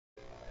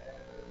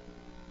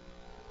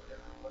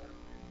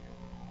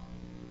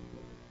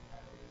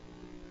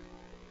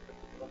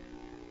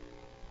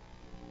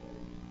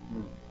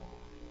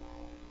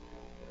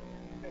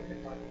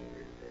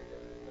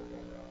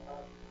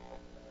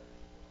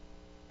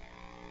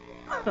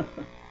Amen.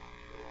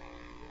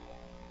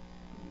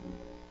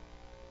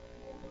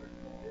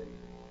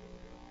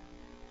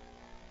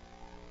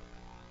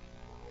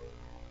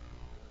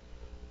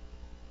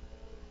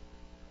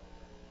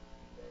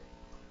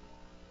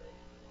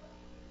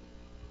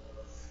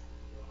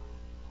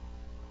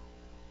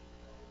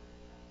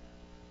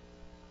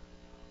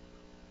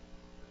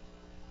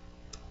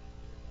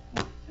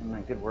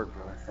 Good word,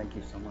 brother. Thank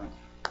you so much.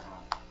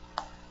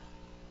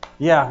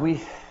 Yeah,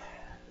 we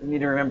need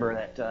to remember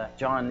that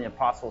John the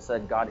Apostle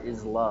said God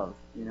is love.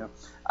 You know,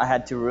 I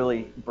had to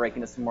really break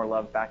into some more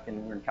love back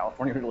when we were in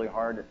California. It was really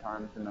hard at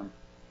times, and I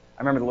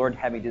remember the Lord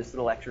had me do this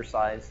little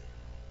exercise,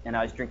 and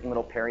I was drinking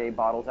little Perrier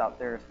bottles out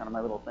there. It's kind of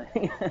my little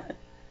thing.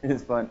 It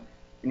was fun.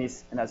 And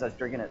as I was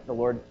drinking it, the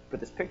Lord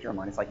put this picture in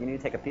mind. It's like you need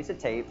to take a piece of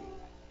tape,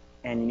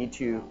 and you need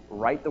to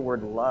write the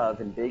word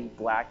love in big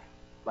black,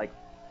 like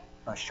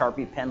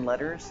Sharpie pen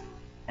letters,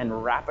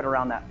 and wrap it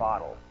around that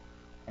bottle.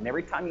 And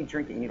every time you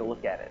drink it, you need to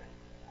look at it.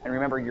 And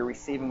remember, you're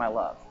receiving my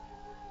love.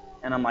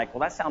 And I'm like,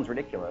 well, that sounds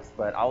ridiculous,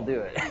 but I'll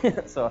do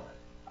it. So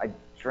I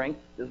drank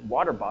this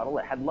water bottle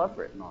that had love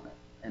written on it.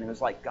 And it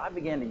was like God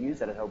began to use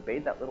that as I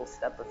obeyed that little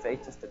step of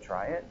faith just to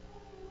try it,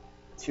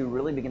 to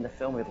really begin to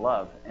fill me with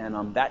love.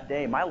 And that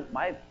day,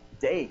 my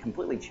day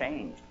completely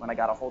changed when I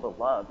got a hold of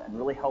love and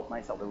really helped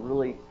myself to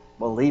really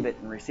believe it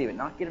and receive it.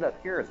 Not get it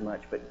up here as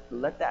much, but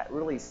let that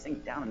really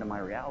sink down into my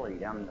reality,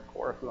 down in the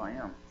core of who I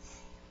am.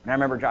 And I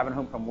remember driving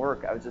home from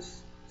work, I was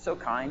just so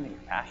kind and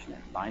compassionate,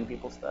 buying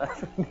people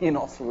stuff, being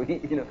all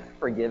sweet,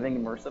 forgiving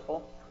and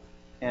merciful.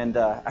 And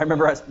I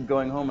remember I was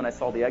going home and I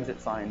saw the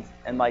exit signs.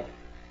 And like,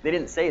 they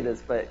didn't say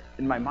this, but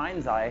in my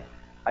mind's eye,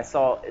 I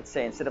saw it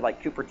say, instead of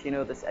like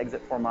Cupertino, this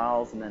exit 4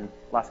 miles, and then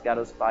Los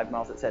Gatos 5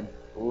 miles, it said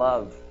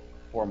love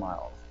 4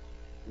 miles.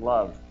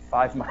 Love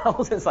 5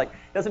 miles. It's like,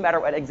 it doesn't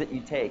matter what exit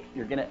you take,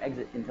 you're going to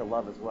exit into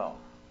love as well.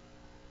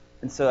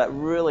 And so that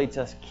really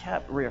just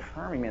kept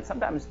reaffirming me. And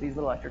sometimes these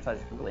little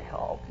exercises can really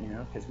help,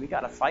 because we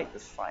got to fight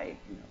this fight.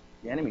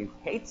 The enemy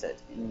hates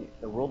it, and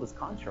the world is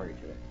contrary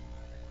to it.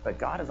 But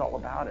God is all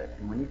about it.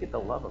 And when you get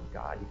the love of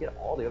God, you get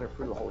all the other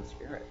fruit of the Holy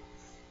Spirit.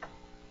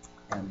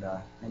 And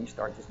then you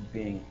start just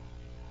being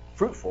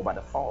fruitful by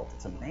default.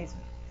 It's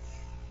amazing.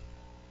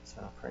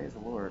 So praise the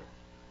Lord.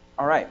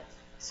 All right.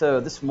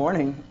 So this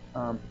morning,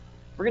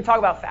 we're going to talk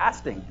about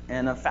fasting.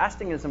 And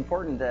fasting is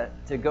important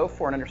to go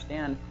for and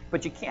understand,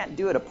 but you can't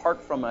do it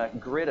apart from a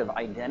grid of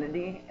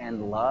identity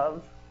and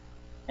love,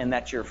 and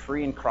that you're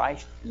free in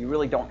Christ. You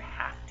really don't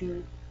have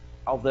to,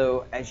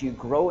 although as you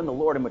grow in the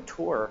Lord and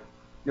mature,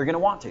 you're going to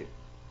want to.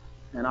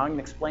 And I'm going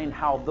to explain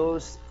how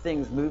those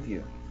things move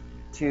you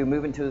to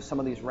move into some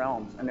of these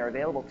realms, and they're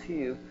available to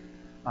you,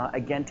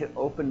 again, to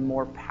open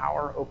more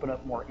power, open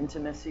up more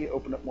intimacy,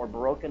 open up more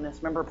brokenness.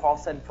 Remember Paul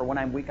said, for when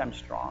I'm weak, I'm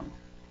strong.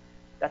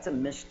 That's a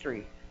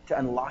mystery to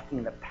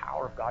unlocking the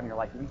power of God in your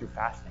life, even through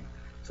fasting.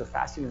 So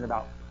fasting is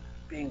about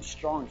being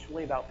strong. It's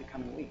really about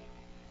becoming weak,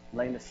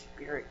 letting the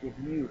Spirit give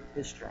you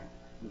His strength.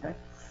 Okay?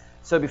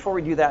 So before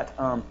we do that,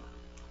 I'm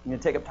going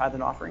to take up tithes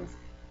and offerings.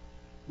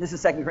 This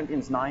is 2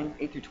 Corinthians 9,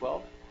 8 through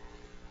 12.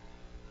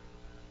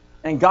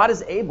 And God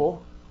is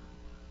able.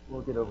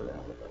 We'll get over there.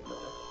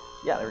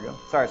 Yeah, there we go.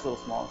 Sorry, it's a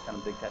little small. It's kind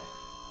of big text.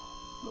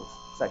 Little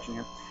section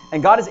here.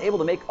 And God is able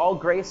to make all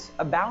grace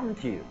abound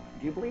to you.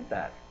 Do you believe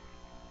that?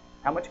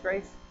 How much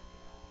grace?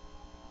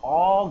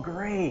 All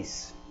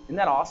grace. Isn't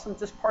that awesome?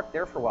 Just park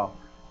there for a while.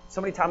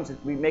 So many times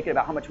we make it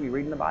about how much we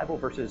read in the Bible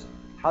versus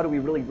how do we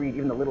really read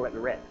even the little that we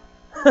read.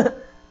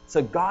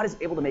 So God is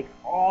able to make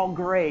all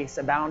grace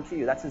abound to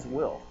you. That's His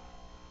will.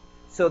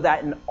 So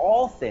that in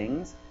all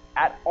things,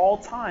 at all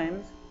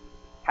times,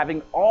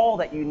 having all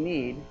that you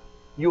need,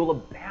 you will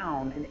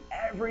abound in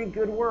every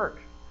good work.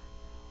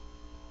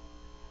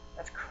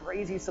 That's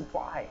crazy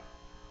supply.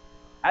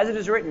 As it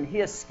is written, He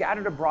has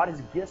scattered abroad His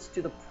gifts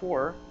to the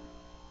poor.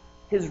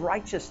 His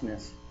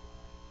righteousness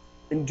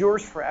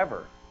endures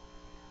forever.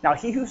 Now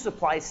He who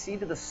supplies seed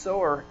to the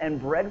sower and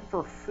bread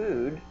for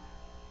food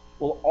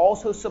will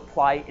also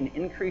supply and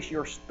increase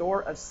your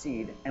store of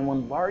seed and will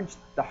enlarge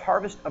the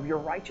harvest of your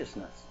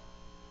righteousness.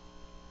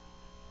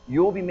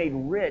 You will be made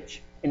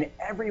rich in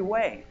every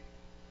way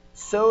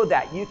so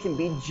that you can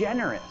be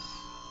generous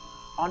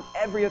on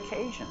every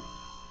occasion.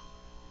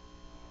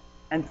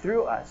 And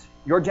through us,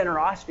 your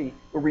generosity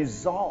will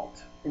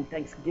result in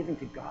thanksgiving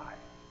to God.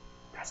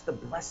 That's the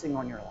blessing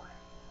on your life.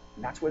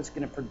 And that's what it's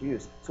going to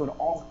produce. So in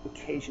all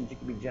occasions, you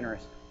can be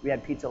generous. We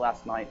had pizza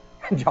last night,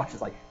 and Josh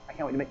is like, I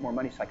can't wait to make more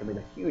money so I can leave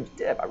a huge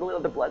tip. I really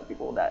love to bless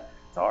people with that.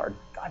 It's hard.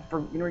 God's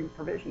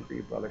provision for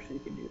you, brother, so you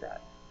can do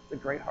that. It's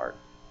a great heart.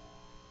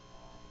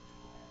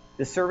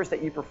 The service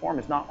that you perform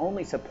is not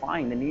only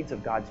supplying the needs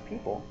of God's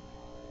people,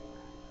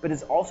 but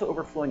is also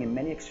overflowing in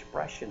many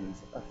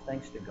expressions of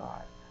thanks to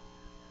God.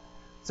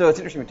 So it's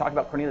interesting, we talked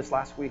about Cornelius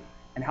last week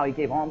and how he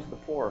gave alms to the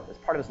poor as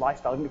part of his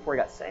lifestyle even before he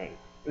got saved.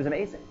 It was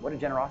amazing. What a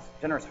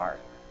generous heart.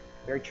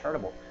 Very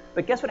charitable.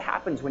 But guess what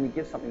happens when you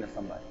give something to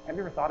somebody? Have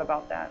you ever thought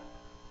about that?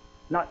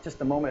 Not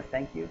just a moment of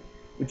thank you.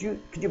 Could you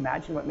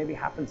imagine what maybe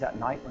happens at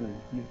night when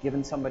you've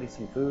given somebody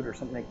some food or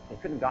something they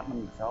couldn't have gotten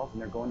them themselves,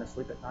 and they're going to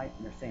sleep at night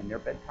and they're saying their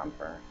bedtime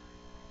prayers?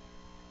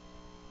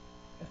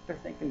 Just they're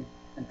thinking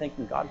and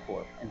thanking God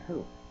for. And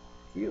who?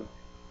 You.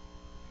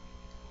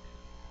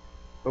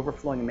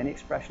 Overflowing in many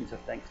expressions of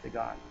thanks to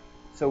God.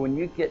 So when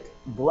you get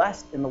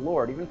blessed in the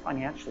Lord, even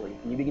financially,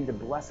 and you begin to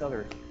bless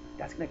others,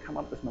 that's going to come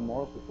up as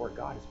memorials before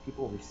God as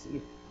people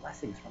receive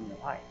blessings from your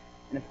life.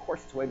 And of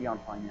course, it's way beyond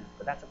finance,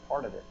 but that's a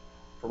part of it.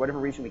 For whatever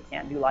reason, we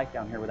can't do life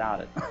down here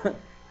without it.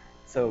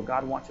 So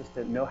God wants us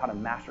to know how to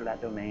master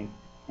that domain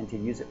and to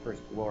use it for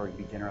His glory,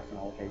 be generous on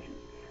all occasions.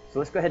 So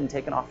let's go ahead and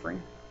take an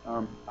offering.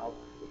 I'll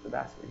put the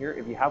basket here.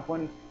 If you have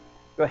one,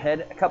 go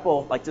ahead. A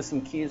couple, like just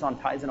some keys on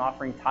tithes and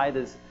offering. Tithe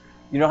is,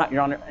 you're not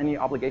under any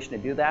obligation to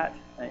do that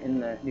in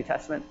the New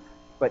Testament,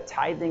 but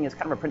tithing is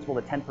kind of a principle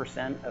of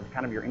 10% of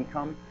kind of your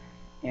income.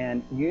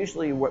 And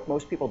usually what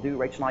most people do,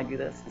 Rachel and I do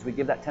this, is we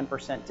give that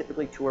 10%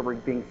 typically to where we're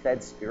being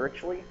fed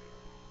spiritually.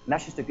 And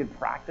that's just a good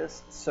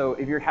practice. So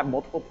if you have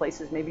multiple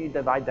places, maybe you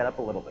divide that up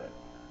a little bit.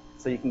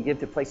 So you can give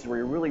to places where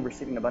you're really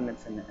receiving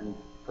abundance and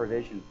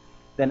provision.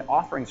 Then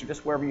offerings are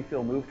just wherever you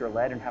feel moved or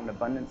led and have an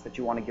abundance that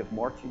you want to give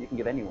more to, you can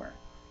give anywhere.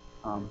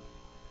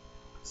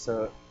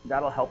 So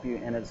that'll help you.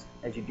 And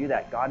as you do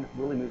that, God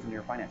really moves into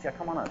your finance. Yeah,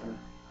 come on up and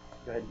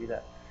go ahead and do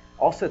that.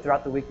 Also,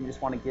 throughout the week, you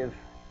just want to give.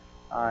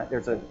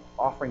 There's an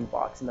offering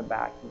box in the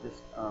back. You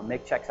just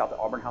make checks out to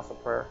Auburn House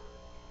of Prayer.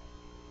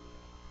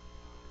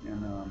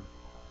 And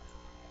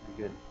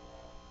good.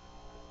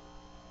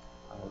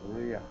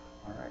 Hallelujah.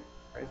 All right.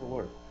 Praise the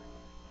Lord.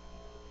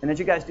 And as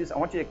you guys do this, I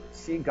want you to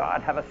see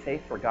God, have a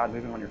faith for God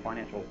moving on your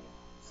financial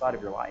side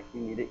of your life. You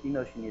need it. He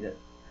knows you need it.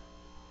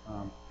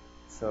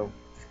 So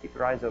just keep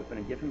your eyes open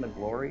and give Him the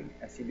glory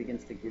as He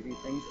begins to give you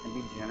things, and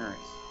be generous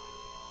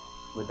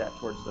with that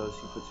towards those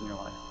He puts in your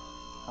life.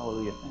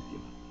 Hallelujah. Thank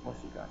you.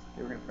 Bless you guys.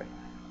 Okay, we're going to pray.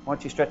 Why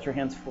don't you stretch your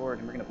hands forward,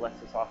 and we're going to bless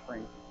this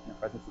offering in the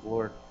presence of the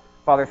Lord.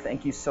 Father,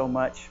 thank you so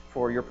much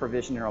for your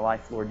provision in our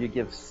life, Lord. You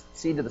give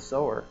seed to the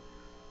sower,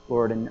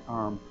 Lord, and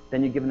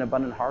then you give an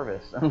abundant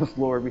harvest.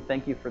 Lord, we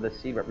thank you for the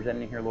seed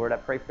represented here, Lord. I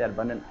pray for that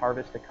abundant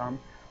harvest to come,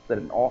 so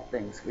that in all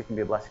things we can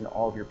be a blessing to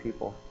all of your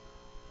people.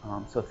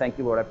 So thank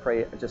you, Lord. I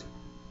pray just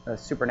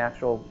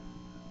supernatural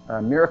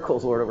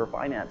miracles, Lord, over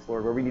finance,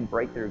 Lord, where we need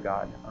breakthrough,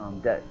 God,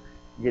 debt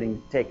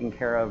getting taken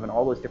care of, and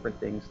all those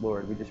different things,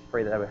 Lord. We just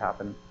pray that would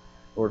happen.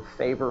 Lord,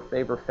 favor,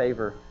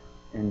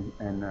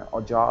 and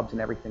all jobs and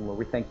everything, Lord.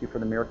 We thank you for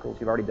the miracles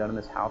you've already done in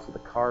this house with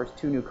the cars.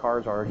 2 new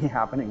cars are already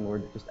happening,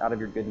 Lord, just out of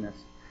your goodness.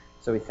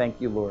 So we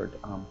thank you, Lord,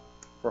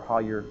 for how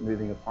you're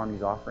moving upon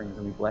these offerings,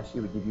 and we bless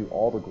you. We give you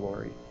all the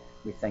glory.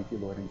 We thank you,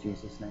 Lord, in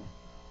Jesus' name.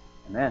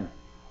 Amen.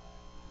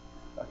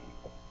 Okay.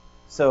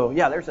 So,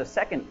 yeah, there's a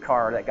second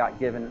car that got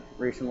given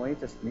recently,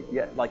 just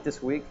like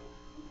this week.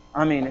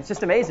 I mean, it's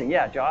just amazing.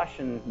 Yeah, Josh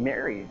and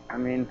Mary. I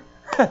mean,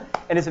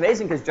 and it's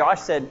amazing because Josh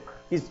said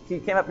he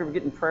came up here to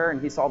get in prayer, and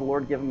he saw the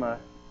Lord give him a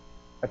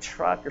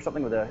truck or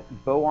something with a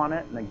bow on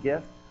it and a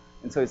gift.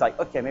 And so he's like,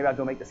 okay, maybe I'll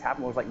go make this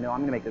happen. The Lord's like, no, I'm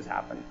going to make this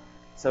happen.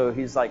 So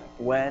he's like,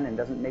 when, and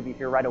doesn't maybe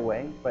hear right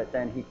away, but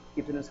then he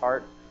keeps it in his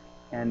heart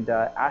and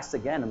asks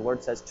again, and the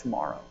Lord says,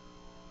 tomorrow.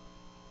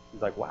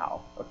 He's like,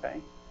 wow,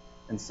 okay.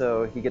 And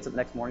so he gets up the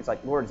next morning. He's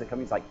like, Lord, is it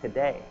coming? He's like,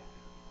 today.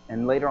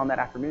 And later on that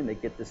afternoon, they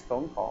get this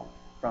phone call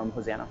from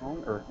Hosanna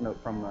Home,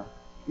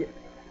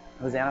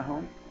 Hosanna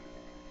Home,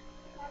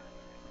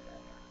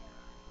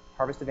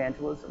 Harvest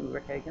Evangelism,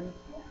 Rick Hagen.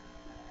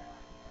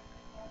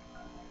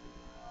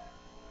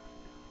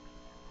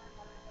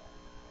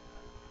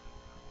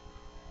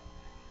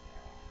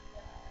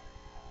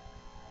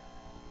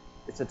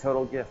 It's a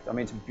total gift. I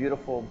mean, it's a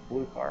beautiful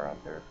blue car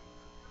out there.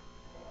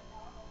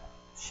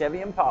 Chevy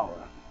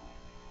Impala.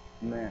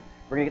 Man,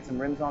 we're going to get some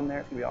rims on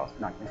there. It's going to be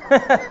awesome. Not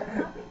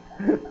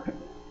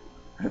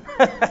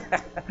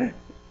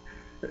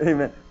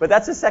Amen. But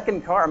that's the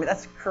second car. I mean,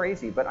 that's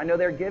crazy. But I know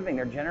they're giving.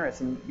 They're generous.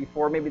 And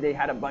before maybe they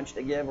had a bunch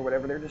to give or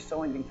whatever, they're just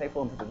sowing, being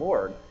faithful unto the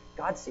Lord.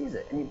 God sees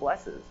it, and He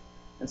blesses.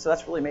 And so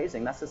that's really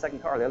amazing. That's the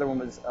second car. The other one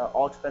was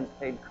all expense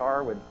paid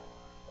car with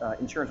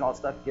insurance and all that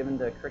stuff given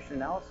to Christian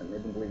and Allison.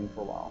 They've been believing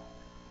for a while.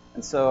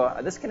 And so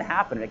this can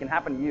happen. It can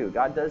happen to you.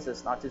 God does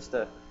this not just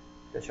to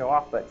show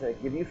off, but to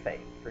give you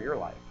faith for your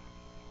life.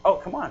 Oh,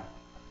 come on.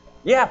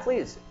 Yeah,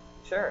 please.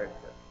 Sure.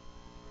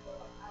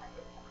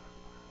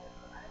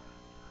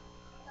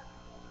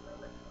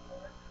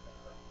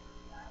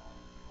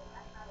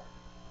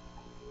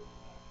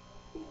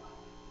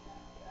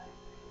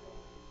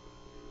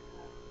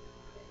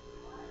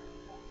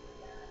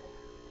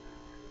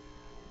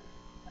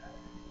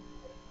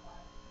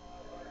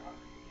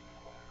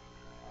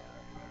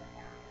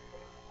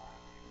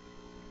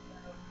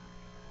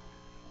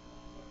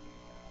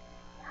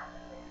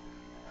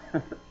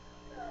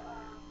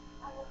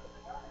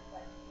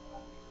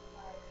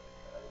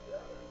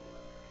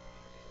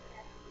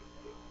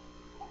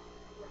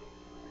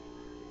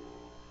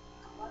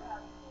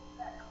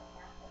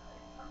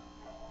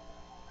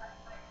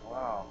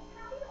 Wow.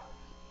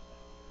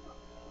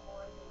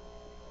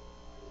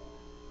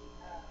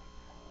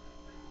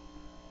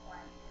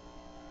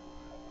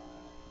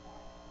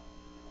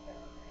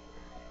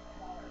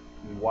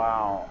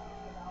 Wow.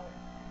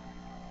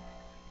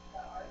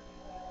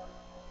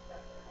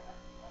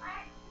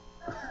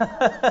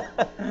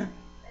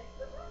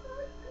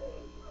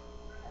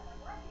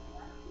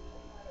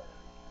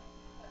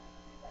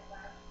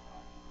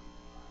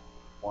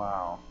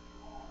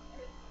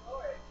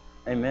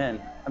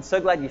 Amen. I'm so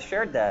glad you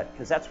shared that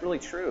because that's really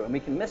true, and we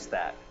can miss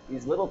that.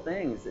 These little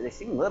things, they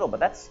seem little, but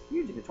that's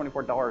huge. The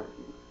 $24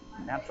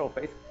 natural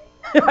face.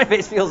 My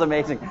face feels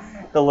amazing.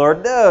 The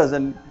Lord knows,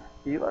 and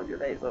He loves your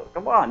face. So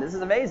come on, this is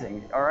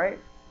amazing. All right.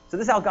 So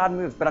this is how God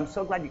moves. But I'm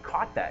so glad you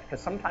caught that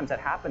because sometimes that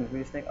happens. We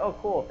just think, oh,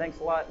 cool, thanks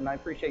a lot, and I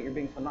appreciate you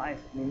being so nice.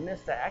 And we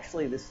miss that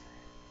actually this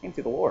came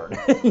through the Lord,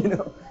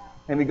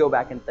 And we go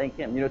back and thank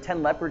Him.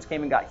 10 lepers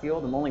came and got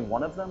healed, and only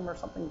one of them or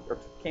something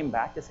came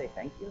back to say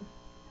thank you.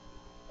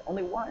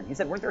 Only one. He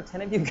said, weren't there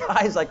 10 of you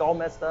guys like all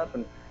messed up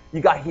and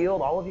you got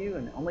healed, all of you,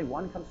 and only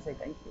one comes to say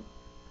thank you.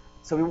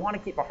 So we want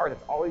to keep a heart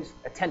that's always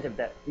attentive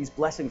that these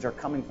blessings are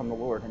coming from the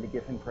Lord and to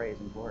give Him praise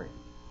and glory.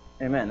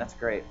 Amen. That's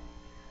great.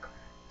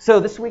 So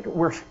this week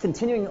we're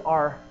continuing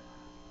our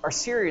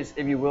series,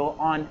 if you will,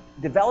 on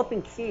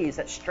developing keys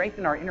that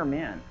strengthen our inner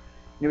man.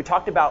 We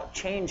talked about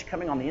change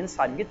coming on the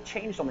inside. You get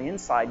changed on the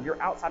inside,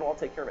 your outside will all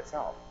take care of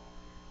itself.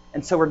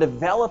 And so we're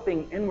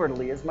developing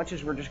inwardly as much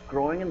as we're just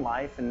growing in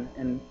life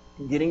and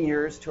getting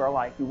years to our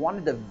life. We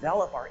want to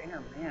develop our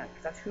inner man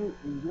because that's who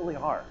we really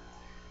are.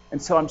 And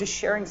so I'm just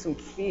sharing some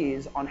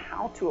keys on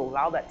how to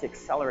allow that to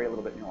accelerate a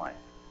little bit in your life.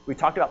 We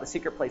talked about the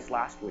secret place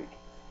last week,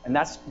 and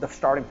that's the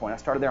starting point. I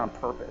started there on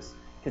purpose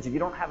because if you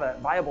don't have a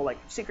viable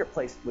secret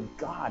place with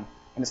God,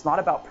 and it's not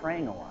about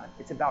praying a lot,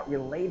 it's about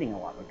relating a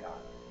lot with God.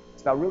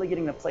 It's about really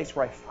getting to a place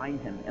where I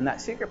find Him. And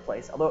that secret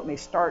place, although it may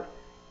start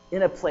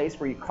in a place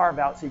where you carve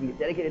out so you can get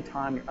dedicated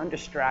time, you're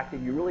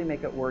undistracted, you really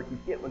make it work, you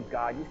get with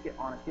God, you get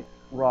honest, get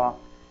raw,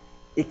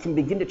 it can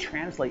begin to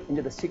translate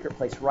into the secret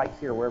place right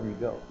here wherever you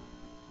go.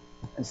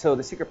 And so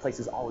the secret place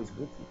is always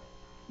with you.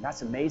 And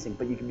that's amazing,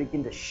 but you can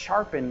begin to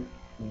sharpen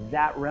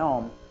that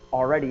realm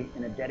already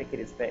in a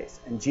dedicated space.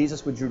 And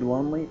Jesus withdrew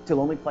to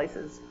lonely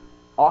places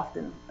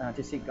often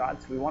to seek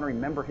God, so we want to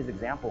remember His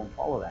example and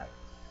follow that.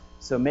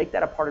 So make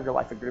that a part of your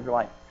life, a grid of your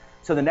life.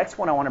 So the next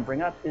one I want to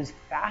bring up is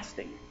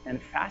fasting.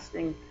 And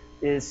fasting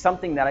is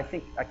something that I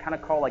think I kind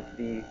of call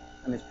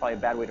it's probably a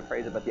bad way to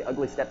phrase it, but the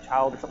ugly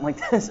stepchild or something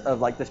like this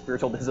of the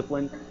spiritual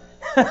discipline.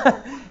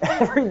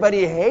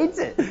 Everybody hates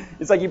it.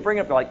 It's like you bring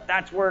it up, they're like,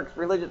 that's works,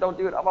 religion, don't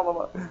do it, blah, blah,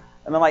 blah.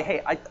 And I'm like,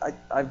 hey,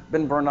 I've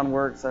been burned on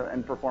works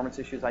and performance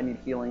issues. I need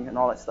healing and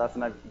all that stuff,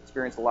 and I've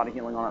experienced a lot of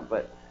healing on it.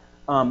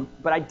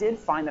 But I did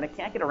find that I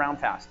can't get around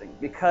fasting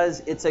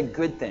because it's a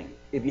good thing.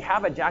 If you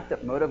have a jacked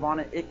up motive on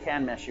it, it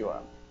can mess you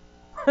up.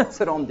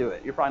 So don't do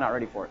it. You're probably not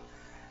ready for it.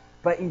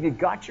 But if you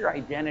got your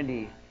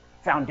identity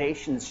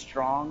foundation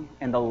strong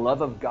and the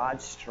love of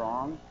God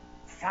strong,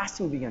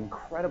 fasting will be an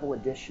incredible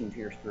addition to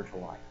your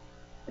spiritual life.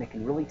 And it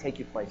can really take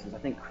you places. I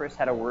think Chris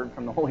had a word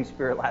from the Holy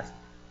Spirit last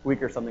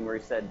week or something where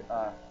he said,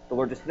 the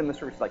Lord just hit him in the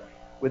service,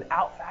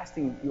 without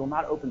fasting, you will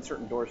not open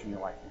certain doors in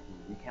your life.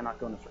 You cannot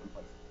go into certain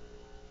places.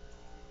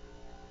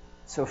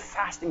 So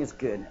fasting is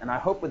good. And I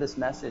hope with this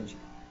message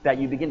that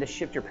you begin to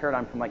shift your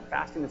paradigm from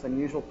fasting, this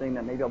unusual thing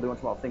that maybe I'll do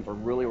once in a while, things are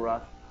really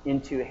rough,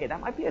 into, hey,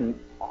 that might be an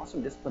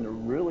awesome discipline to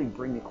really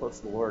bring me close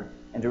to the Lord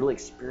and to really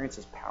experience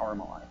His power in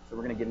my life. So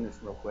we're going to get into this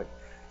real quick.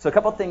 So a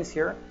couple of things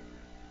here,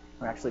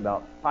 or actually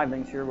about 5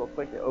 things here real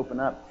quick to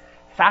open up.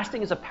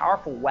 Fasting is a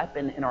powerful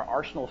weapon in our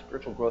arsenal of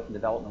spiritual growth and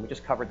development. We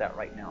just covered that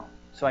right now.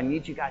 So I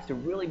need you guys to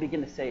really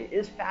begin to say,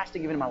 is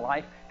fasting even in my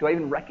life? Do I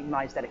even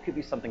recognize that it could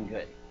be something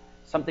good,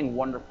 something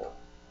wonderful?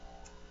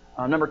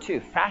 Number 2,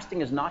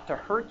 fasting is not to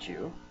hurt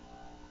you.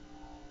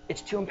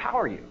 It's to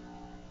empower you.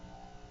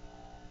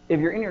 If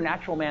you're in your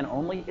natural man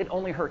only, it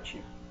only hurts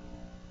you.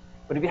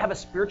 But if you have a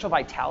spiritual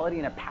vitality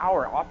and a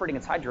power operating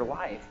inside your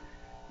life,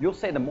 you'll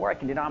say the more I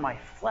can deny my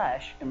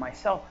flesh and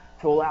myself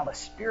to allow the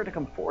Spirit to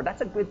come forward,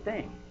 that's a good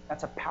thing.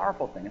 That's a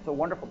powerful thing. It's a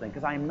wonderful thing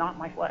because I am not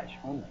my flesh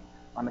only.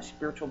 I'm a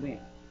spiritual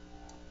being.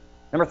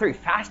 Number 3,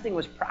 fasting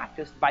was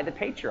practiced by the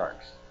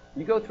patriarchs.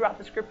 You go throughout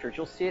the scriptures,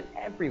 you'll see it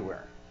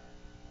everywhere.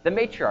 The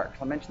matriarchs,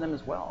 I'll mention them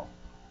as well.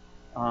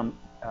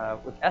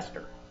 With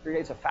Esther, 3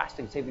 days of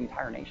fasting saved the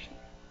entire nation.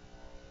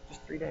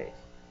 Just 3 days.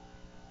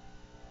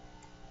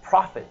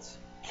 Prophets,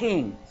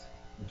 kings,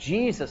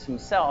 Jesus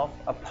Himself,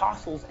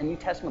 apostles, and New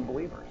Testament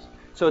believers.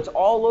 So it's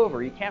all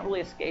over. You can't really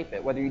escape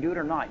it. Whether you do it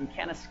or not, you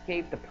can't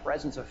escape the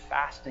presence of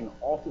fasting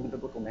all through the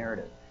biblical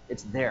narrative.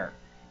 It's there.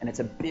 And it's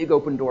a big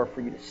open door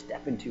for you to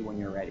step into when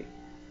you're ready.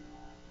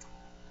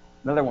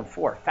 Another one,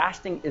 4,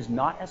 fasting is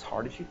not as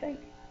hard as you think.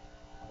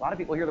 A lot of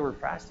people hear the word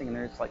fasting and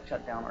they're just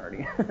shut down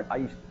already. I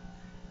used to.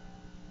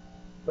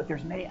 But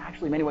there's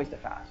many ways to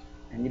fast.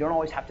 And you don't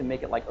always have to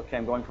make it okay,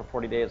 I'm going for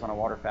 40 days on a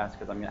water fast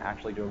because I'm going to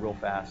actually do a real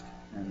fast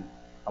and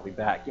I'll be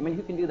back. I mean,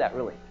 who can do that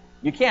really?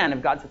 You can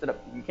if God sets it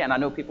up. You can. I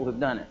know people who've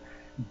done it.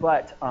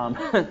 But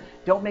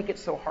don't make it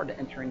so hard to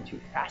enter into.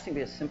 Fasting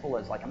be as simple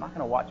as I'm not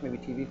going to watch maybe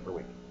TV for a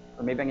week.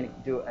 Or maybe I'm going to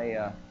do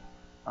a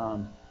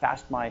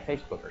fast my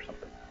Facebook or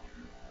something.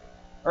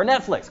 Or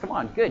Netflix, come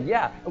on, good,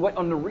 yeah.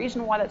 And the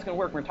reason why that's going to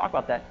work, we're going to talk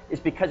about that, is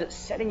because it's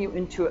setting you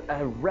into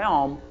a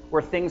realm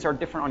where things are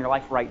different on your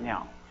life right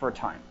now for a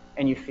time,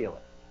 and you feel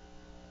it.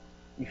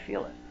 You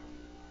feel it.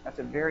 That's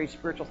a very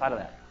spiritual side of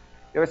that.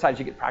 The other side is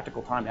you get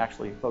practical time to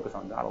actually focus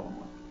on God a little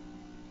more.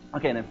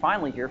 Okay, and then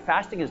finally here,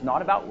 fasting is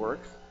not about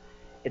works.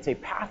 It's a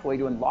pathway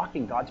to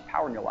unlocking God's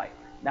power in your life.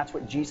 That's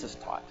what Jesus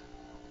taught.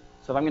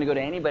 So if I'm going to go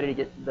to anybody to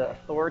get the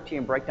authority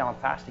and breakdown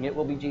of fasting, it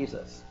will be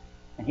Jesus.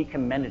 And he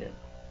commended it.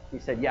 He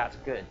said, yeah, it's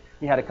good.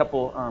 He had a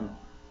couple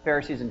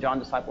Pharisees and John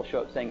disciples show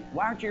up saying,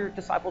 why aren't your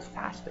disciples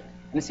fasting?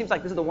 And it seems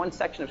like this is the one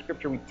section of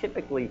Scripture we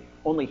typically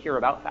only hear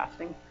about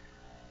fasting.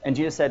 And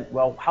Jesus said,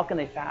 well, how can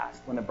they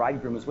fast when the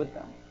bridegroom is with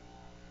them?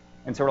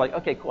 And so we're like,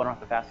 okay, cool, I don't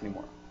have to fast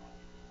anymore.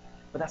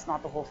 But that's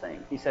not the whole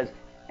thing. He says,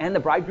 and the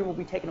bridegroom will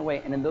be taken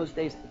away, and in those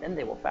days, then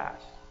they will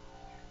fast.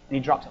 And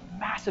he drops a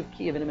massive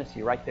key of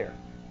intimacy right there.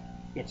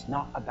 It's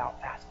not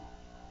about fasting.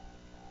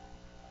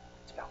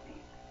 It's about me.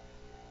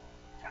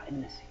 It's about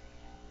intimacy.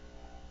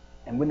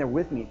 And when they're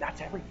with me, that's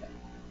everything.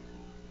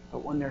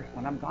 But when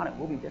I'm gone, it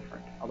will be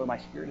different. Although my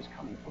spirit is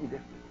coming, it will be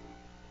different.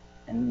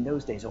 And in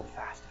those days, they'll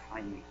fast to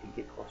find me, to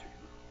get closer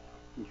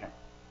to me. Okay.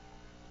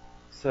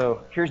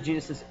 So here's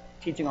Jesus'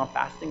 teaching on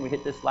fasting. We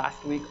hit this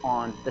last week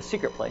on the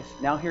secret place.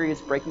 Now here he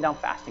is breaking down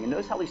fasting. And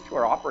notice how these two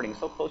are operating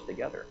so close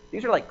together.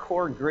 These are like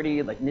core,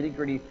 gritty, like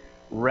nitty-gritty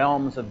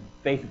realms of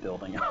faith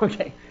building.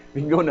 Okay.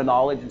 We can go into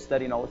knowledge and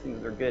study and all those things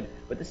that are good.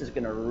 But this is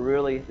going to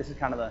really, this is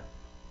kind of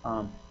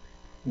the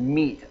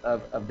meat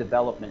of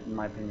development, in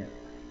my opinion.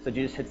 So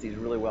Jesus hits these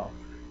really well.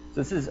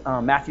 So this is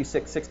Matthew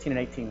 6, 16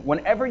 and 18.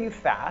 Whenever you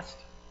fast,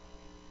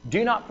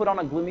 do not put on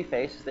a gloomy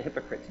face as the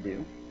hypocrites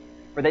do,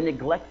 for they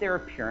neglect their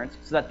appearance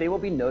so that they will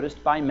be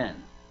noticed by men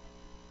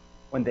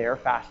when they are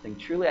fasting.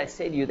 Truly I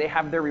say to you, they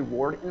have their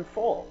reward in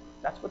full.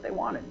 That's what they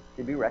wanted,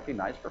 to be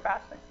recognized for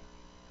fasting.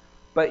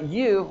 But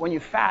you, when you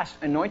fast,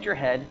 anoint your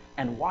head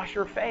and wash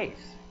your face,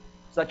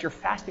 so that your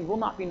fasting will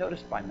not be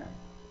noticed by men,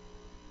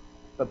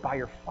 but by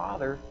your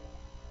Father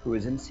who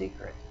is in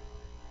secret.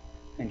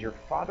 And your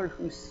Father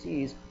who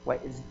sees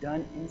what is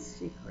done in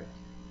secret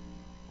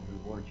will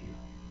reward you.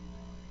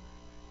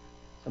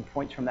 Some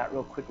points from that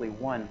real quickly.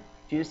 One,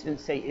 Jesus didn't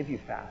say if you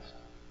fast.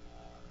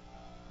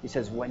 He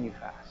says when you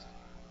fast.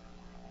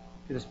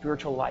 Because the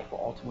spiritual life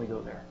will ultimately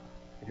go there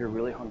if you're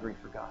really hungry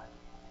for God,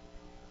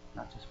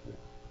 not just food.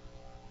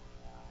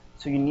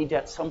 So you need to,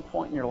 at some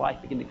point in your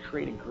life, begin to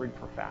create a grid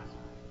for fasting.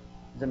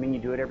 Does that mean you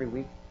do it every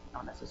week?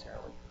 Not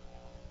necessarily.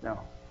 No.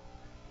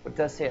 But it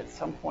does say at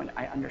some point,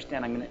 I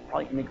understand I'm going to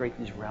probably integrate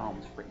these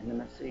realms for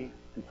intimacy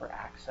and for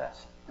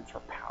access and for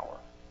power.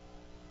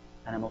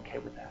 And I'm okay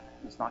with that.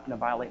 It's not going to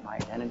violate my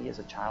identity as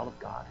a child of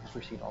God who's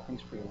received all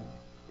things freely,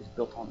 is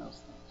built on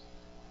those things.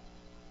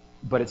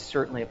 But it's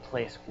certainly a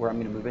place where I'm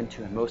going to move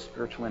into, and most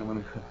spiritual men and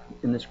women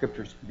in the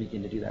Scriptures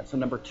begin to do that. So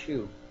number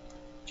 2,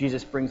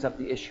 Jesus brings up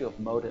the issue of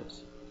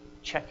motives.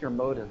 Check your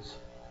motives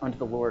unto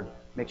the Lord.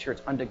 Make sure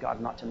it's unto God,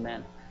 not to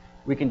men.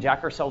 We can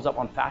jack ourselves up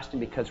on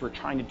fasting because we're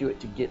trying to do it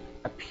to get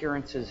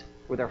appearances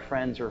with our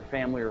friends or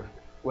family or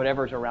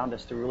whatever's around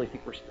us to really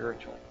think we're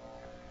spiritual.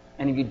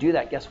 And if you do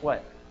that, guess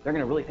what? They're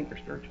going to really think they're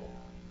spiritual.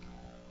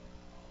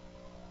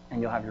 And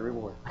you'll have your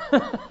reward.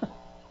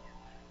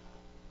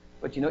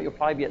 But you know, you'll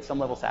probably be at some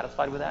level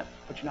satisfied with that,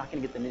 but you're not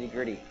going to get the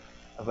nitty-gritty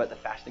of what the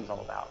fasting's all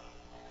about.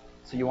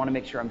 So you want to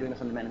make sure I'm doing this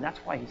unto men. And that's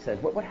why he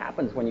said, what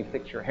happens when you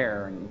fix your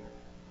hair and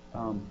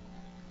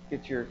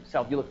get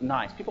yourself, you look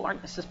nice? People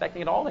aren't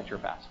suspecting at all that you're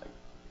fasting.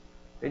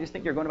 They just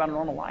think you're going about a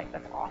normal life.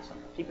 That's awesome.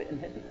 Keep it in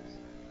hiddenness.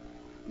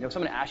 You know, if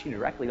someone asks you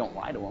directly, don't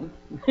lie to them.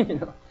 You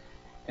know,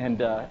 and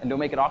don't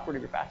make it awkward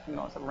if you're fasting and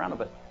all that stuff around them.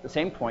 But at the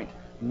same point,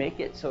 make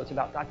it so it's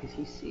about God because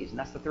he sees. And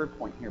that's the third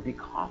point here. Be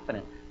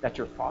confident that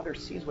your Father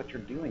sees what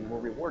you're doing and will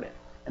reward it.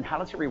 And how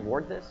does he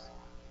reward this?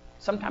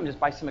 Sometimes it's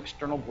by some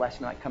external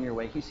blessing that might come your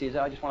way. He sees,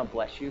 oh, I just want to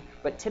bless you.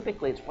 But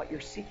typically it's what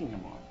you're seeking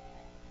him on.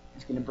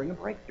 He's going to bring a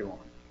breakthrough on.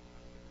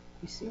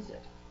 He sees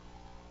it.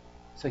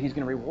 So he's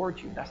going to reward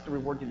you. That's the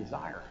reward you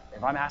desire.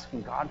 If I'm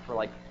asking God for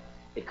like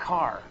a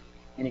car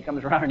and he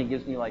comes around and he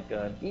gives me like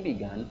a BB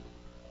gun,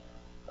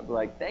 I'll be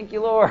like, thank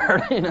you, Lord.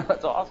 You know,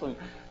 that's awesome.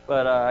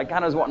 But I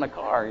kind of was wanting a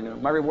car. You know,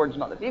 my reward's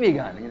not the BB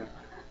gun.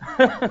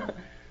 You know.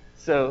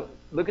 So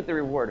look at the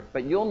reward.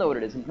 But you'll know what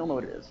it is and he'll know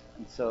what it is.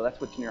 And so that's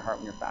what's in your heart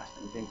when you're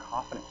fasting. Being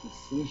confident he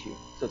sees you.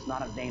 So it's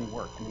not a vain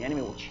work. And the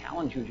enemy will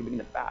challenge you as you begin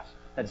to fast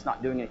that it's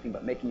not doing anything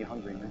but making you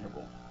hungry and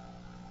miserable.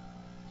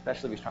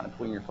 Especially if he's trying to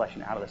pull your flesh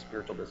out of the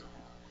spiritual discipline.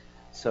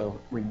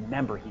 So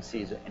remember he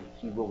sees it and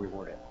he will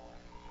reward it.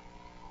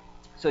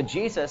 So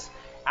Jesus,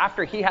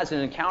 after he has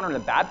an encounter in the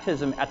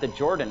baptism at the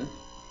Jordan,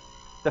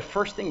 the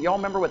first thing, y'all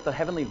remember what the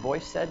heavenly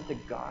voice said to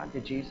God, to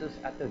Jesus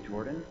at the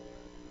Jordan?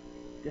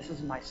 This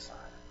is my son,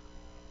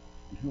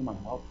 in whom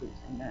I'm well pleased.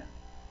 Amen.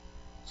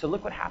 So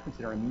look what happens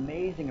there.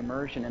 Amazing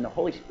immersion, and the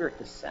Holy Spirit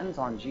descends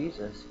on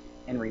Jesus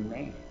and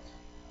remains.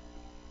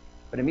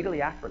 But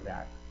immediately after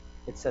that,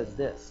 it says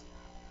this.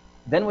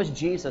 Then was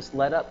Jesus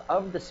led up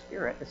of the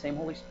Spirit, the same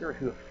Holy Spirit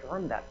who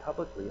affirmed that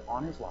publicly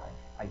on his life,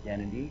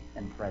 identity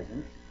and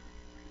presence.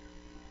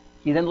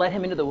 He then led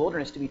him into the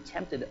wilderness to be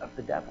tempted of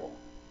the devil.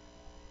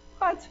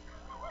 What?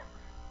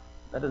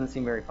 That doesn't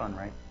seem very fun,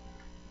 right?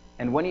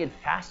 And when he had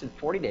fasted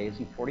 40 days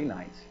and 40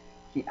 nights,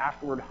 he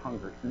afterward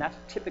hungered. And that's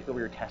typically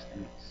where you're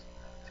testing this.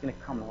 It's going to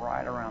come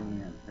right around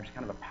the end. There's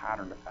kind of a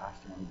pattern to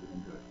fasting when you get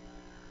into it.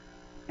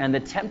 And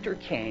the tempter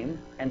came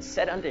and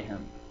said unto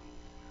him,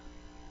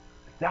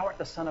 thou art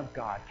the Son of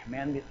God,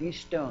 command that these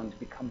stones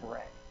become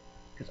bread.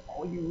 Because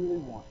all you really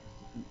want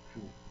is to eat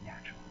food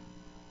naturally.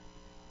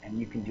 And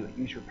you can do it.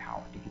 Use your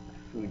power to get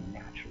the food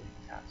naturally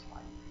to satisfy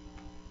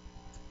you.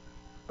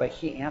 But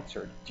he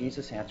answered,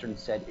 Jesus answered and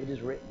said, it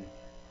is written,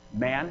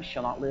 man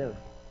shall not live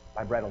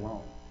by bread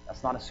alone.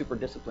 That's not a super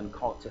discipline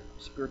call. It's a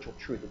spiritual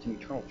truth. It's an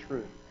eternal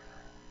truth.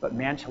 But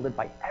man shall live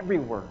by every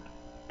word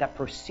that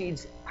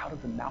proceeds out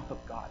of the mouth of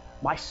God.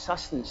 My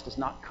sustenance does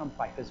not come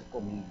by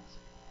physical means.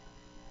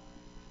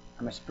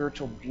 I'm a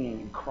spiritual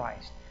being in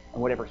Christ.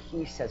 And whatever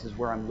he says is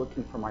where I'm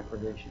looking for my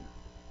provision.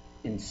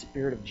 In the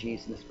Spirit of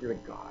Jesus, in the Spirit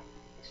of God.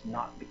 It's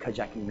not because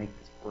I can make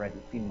this bread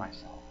and feed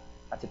myself.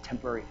 That's a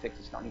temporary fix.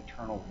 It's not an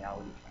eternal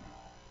reality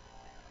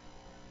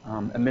for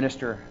me. A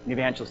minister, an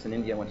evangelist in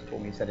India once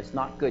told me, he said, it's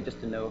not good just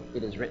to know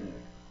it is written.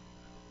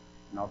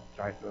 And I'll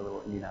try to throw a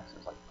little Indian accent.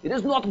 It's like, it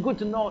is not good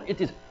to know it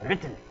is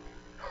written.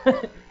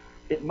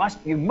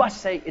 You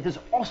must say it is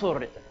also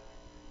written.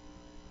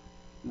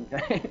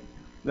 Okay?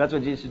 That's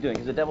what Jesus is doing,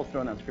 because the devil's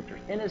throwing out scriptures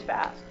in his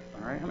fast.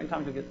 All right? How many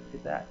times do we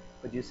get that?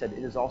 But Jesus said,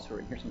 it is also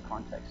written. Here's some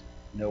context.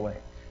 No way.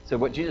 So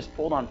what Jesus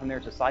pulled on from there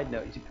as a side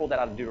note is he pulled that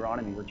out of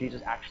Deuteronomy, where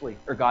Jesus actually,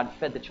 or God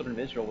fed the children of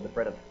Israel with the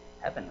bread of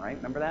heaven, right?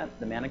 Remember that?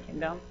 The manna came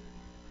down.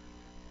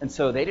 And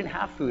so they didn't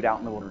have food out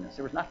in the wilderness.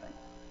 There was nothing.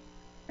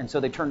 And so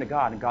they turned to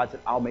God, and God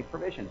said, I'll make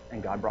provision.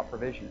 And God brought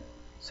provision.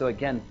 So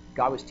again,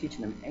 God was teaching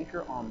them,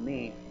 anchor on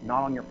me,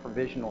 not on your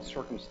provisional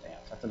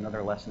circumstance. That's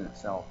another lesson in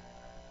itself.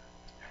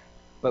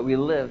 But we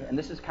live, and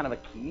this is kind of a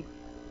key.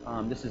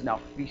 This is now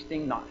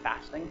feasting, not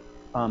fasting.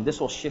 This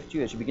will shift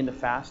you as you begin to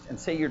fast. And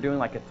say you're doing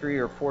like a 3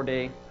 or 4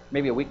 day,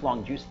 maybe a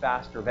week-long juice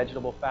fast or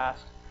vegetable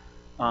fast,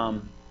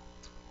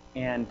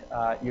 and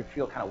you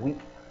feel kind of weak.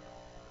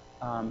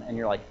 And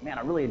you're like, man,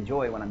 I really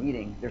enjoy when I'm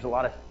eating. There's a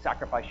lot of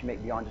sacrifice you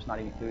make beyond just not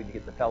eating food. You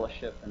get the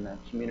fellowship and the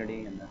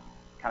community and the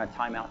kind of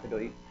time out to go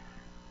eat.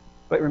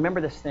 But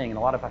remember this thing, and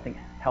a lot of, I think,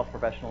 health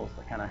professionals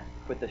kind of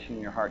put this in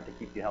your heart to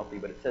keep you healthy,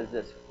 but it says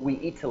this, we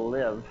eat to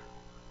live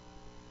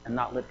and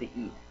not live to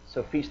eat.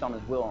 So feast on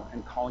his will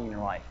and calling in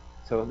your life.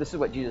 So this is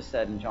what Jesus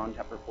said in John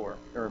chapter 4,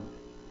 or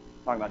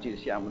talking about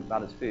Jesus,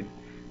 about his food.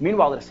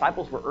 Meanwhile, the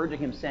disciples were urging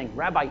him, saying,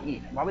 Rabbi,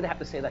 eat. Why would they have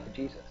to say that to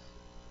Jesus?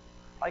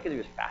 Probably because he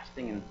was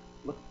fasting and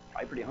looked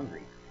probably pretty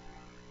hungry.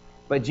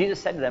 But Jesus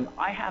said to them,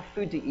 I have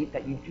food to eat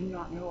that you do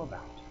not know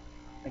about.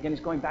 Again, he's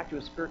going back to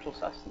his spiritual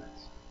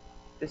sustenance.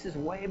 This is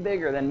way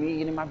bigger than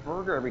me eating my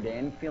burger every day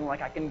and feeling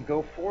like I can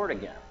go for it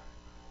again.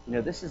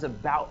 This is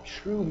about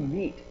true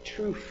meat,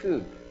 true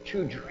food,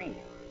 true drink.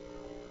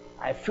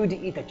 I have food to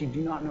eat that you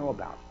do not know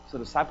about. So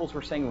the disciples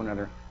were saying to one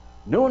another,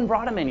 no one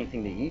brought him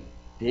anything to eat,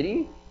 did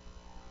he?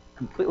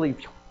 Completely.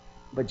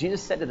 But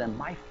Jesus said to them,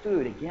 my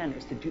food, again,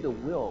 is to do the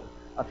will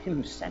of him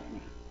who sent me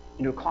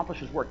and to accomplish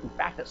his work. In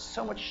fact, that's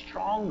so much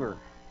stronger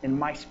in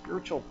my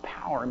spiritual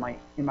power,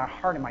 in my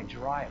heart, in my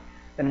drive,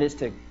 than it is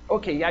to,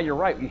 okay, yeah, you're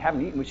right, we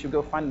haven't eaten, we should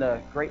go find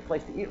a great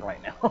place to eat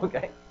right now,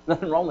 okay?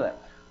 Nothing wrong with that.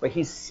 But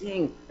he's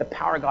seeing the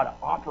power of God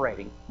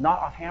operating, not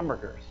off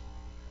hamburgers,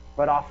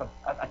 but off of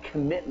a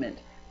commitment,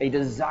 a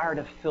desire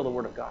to fulfill the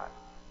Word of God.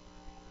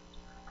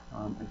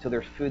 And so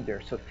there's food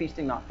there. So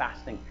feasting, not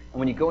fasting. And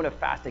when you go into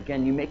fast,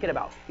 again, you make it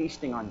about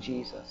feasting on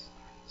Jesus.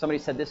 Somebody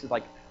said this is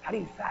like, how do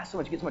you fast so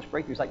much, get so much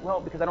breakthrough? It's like, well,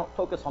 because I don't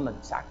focus on the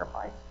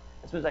sacrifice.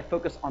 As soon as I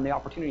focus on the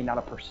opportunity now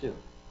to pursue.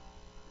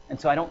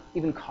 And so I don't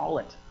even call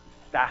it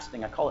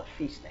fasting. I call it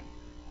feasting.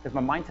 Because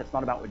my mindset's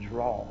not about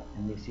withdrawal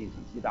in these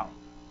seasons. It's about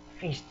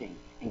feasting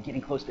and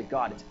getting close to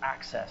God. It's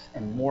access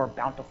and more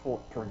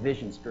bountiful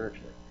provision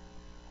spiritually.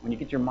 When you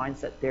get your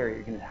mindset there,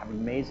 you're going to have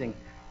amazing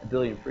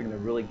ability and freedom to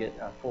really get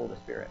full of the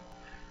Spirit.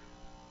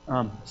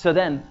 So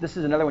then, this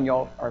is another one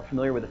y'all are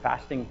familiar with. The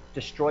fasting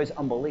destroys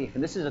unbelief.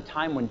 And this is a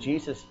time when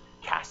Jesus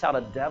cast out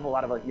a devil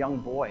out of a young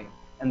boy.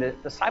 And the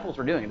disciples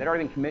were doing it. They'd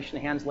already been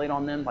commissioned, hands laid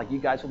on them, like you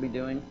guys will be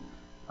doing.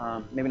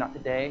 Maybe not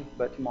today,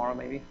 but tomorrow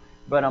maybe.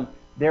 But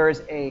there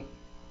is a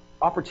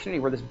opportunity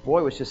where this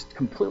boy was just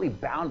completely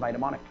bound by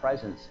demonic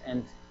presence.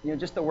 And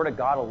just the Word of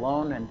God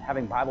alone and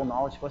having Bible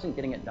knowledge wasn't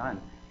getting it done.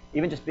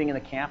 Even just being in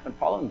the camp and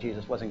following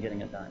Jesus wasn't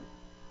getting it done.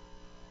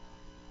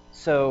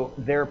 So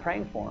they were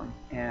praying for him,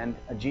 and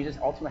Jesus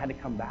ultimately had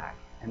to come back,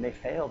 and they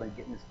failed in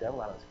getting this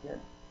devil out of this kid.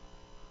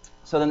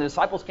 So then the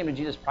disciples came to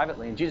Jesus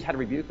privately, and Jesus had to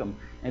rebuke them,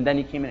 and then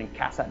he came in and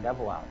cast that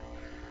devil out.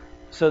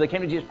 So they came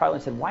to Jesus privately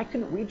and said, why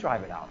couldn't we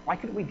drive it out? Why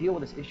couldn't we deal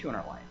with this issue in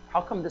our life?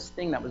 How come this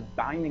thing that was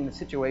binding the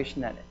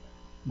situation that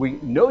we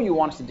know you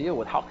want us to deal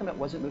with, how come it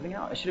wasn't moving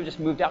out? It should have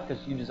just moved out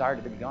because you desired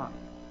it to be gone.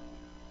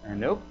 And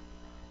nope.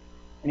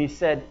 And he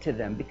said to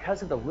them,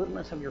 because of the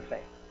littleness of your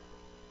faith.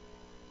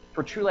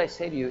 For truly I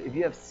say to you, if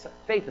you have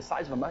faith the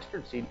size of a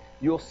mustard seed,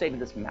 you'll say to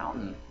this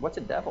mountain, what's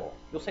a devil?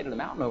 You'll say to the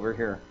mountain over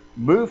here,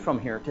 move from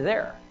here to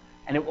there.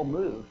 And it will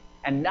move,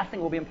 and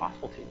nothing will be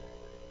impossible to you.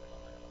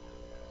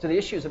 So the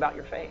issue is about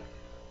your faith.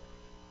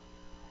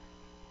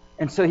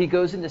 And so he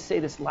goes in to say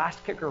this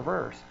last kicker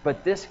verse,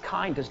 but this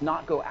kind does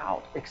not go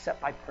out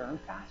except by prayer and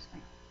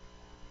fasting.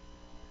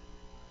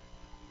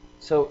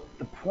 So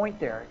the point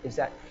there is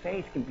that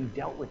faith can be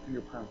dealt with through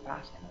your prayer and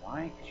fasting.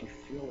 Why? Because you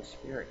feel the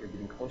Spirit. You're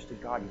getting close to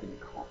God. You're getting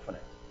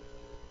confident.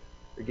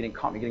 You're getting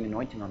calm. You're getting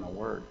anointing on the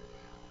word.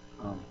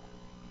 All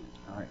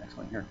right, next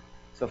one here.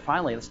 So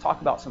finally, let's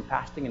talk about some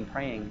fasting and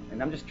praying.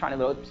 And I'm just trying to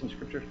load up some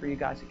scriptures for you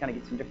guys to kind of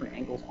get some different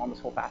angles on this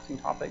whole fasting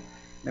topic.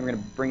 And then we're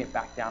going to bring it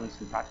back down to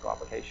some practical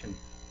application.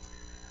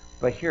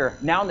 But here,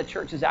 now in the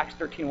church is Acts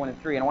 13, 1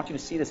 and 3. And I want you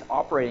to see this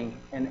operating.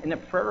 And in the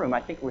prayer room,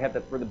 I think we're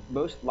the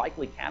most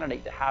likely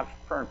candidate to have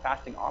prayer and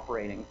fasting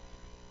operating.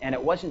 And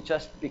it wasn't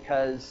just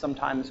because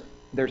sometimes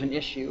there's an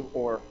issue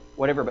or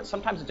whatever, but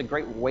sometimes it's a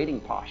great waiting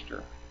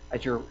posture.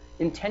 As you're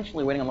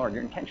intentionally waiting on the Lord,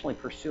 you're intentionally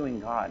pursuing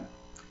God.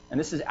 And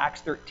this is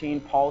Acts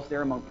 13. Paul's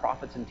there among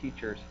prophets and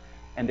teachers,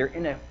 and they're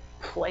in a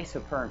place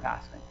of prayer and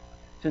fasting.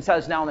 Since I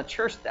was now in the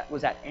church that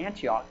was at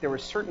Antioch, there were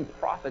certain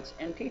prophets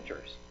and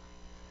teachers.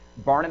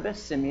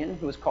 Barnabas, Simeon,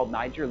 who was called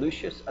Niger,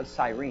 Lucius of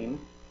Cyrene,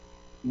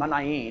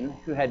 Manaen,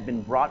 who had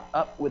been brought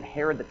up with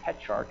Herod the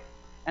Tetrarch,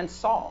 and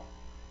Saul.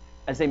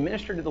 As they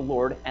ministered to the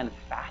Lord and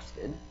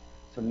fasted,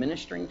 so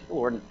ministering to the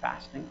Lord and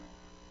fasting,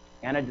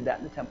 Anna did that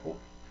in the temple,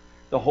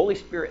 the Holy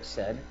Spirit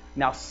said,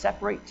 "Now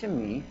separate to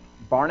me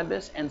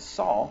Barnabas and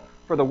Saul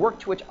for the work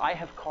to which I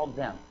have called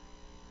them."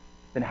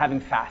 Then having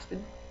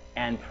fasted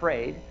and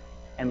prayed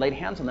and laid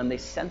hands on them, they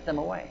sent them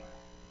away.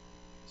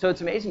 So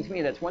it's amazing to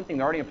me that's one thing,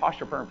 they're already in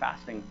posture of prayer and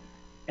fasting,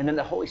 and then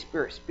the Holy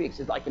Spirit speaks.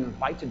 It like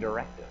invites a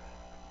directive.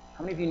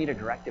 How many of you need a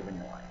directive in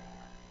your life?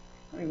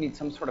 How many of you need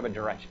some sort of a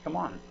direction? Come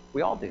on,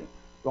 we all do.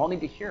 We all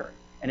need to hear it.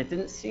 And it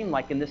didn't seem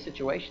like in this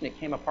situation it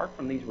came apart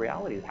from these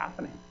realities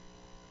happening.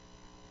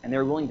 And they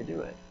were willing to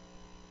do it.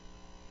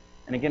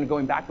 And again,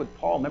 going back with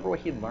Paul, remember what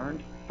he had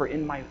learned? For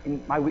in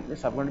my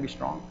weakness, I've learned to be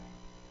strong.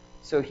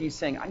 So he's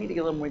saying, I need to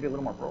get maybe a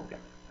little more broken.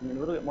 I mean, a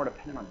little bit more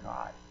dependent on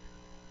God.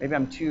 Maybe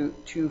I'm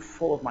too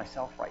full of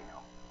myself right now.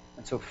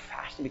 And so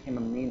fasting became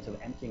a means of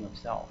emptying of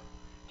self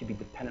to be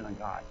dependent on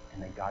God.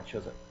 And then God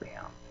shows up,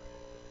 bam.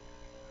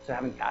 So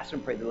having fasted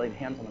and prayed, they laid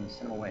hands on them and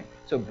sent them away.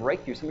 So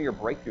breakthrough, some of your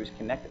breakthroughs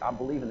connected, I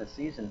believe, in this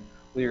season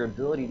with your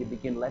ability to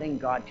begin letting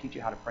God teach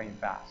you how to pray and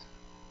fast.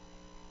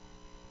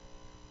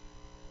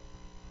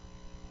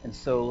 And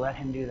so let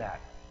him do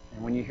that.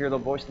 And when you hear the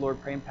voice of the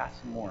Lord, pray and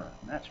fast some more.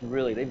 And that's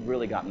really, they've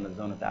really gotten in the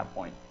zone at that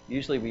point.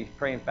 Usually we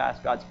pray and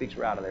fast, God speaks,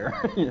 we're out of there.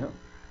 You know?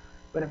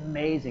 But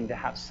amazing to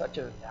have such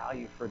a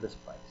value for this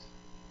place,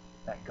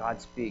 that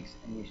God speaks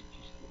and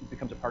it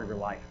becomes a part of your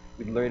life.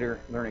 We later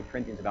learn in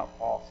Corinthians about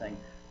Paul saying,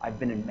 I've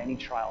been in many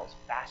trials,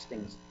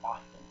 fastings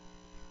often.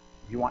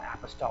 If you want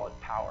apostolic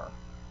power,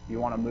 if you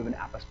want to move in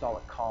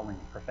apostolic calling,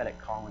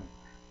 prophetic calling,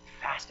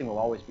 fasting will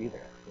always be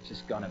there. It's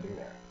just going to be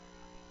there.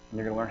 And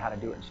you're going to learn how to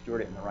do it and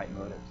steward it in the right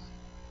motives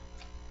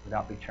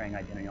without betraying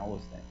identity, all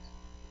those things.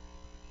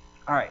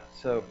 All right,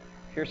 so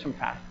here's some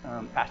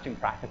fasting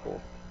practicals.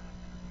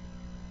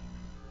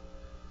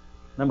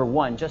 Number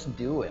one, just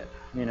do it.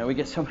 You know, we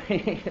get so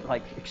many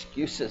like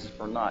excuses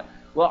for not.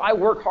 Well, I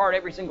work hard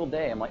every single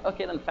day. I'm like,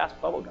 okay, then fast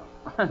bubble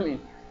gum. I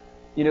mean,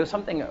 you know,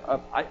 something.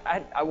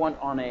 I went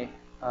on a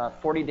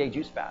 40-day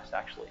juice fast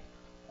actually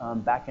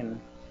back in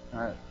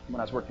when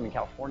I was working in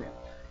California,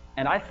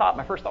 and I thought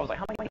my first thought was like,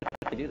 how am I going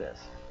to do this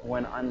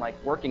when I'm like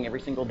working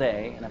every single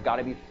day and I've got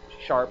to be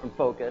sharp and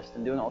focused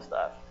and doing all this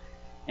stuff,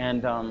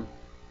 and I'm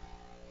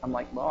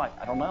like, well,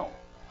 I don't know.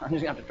 I'm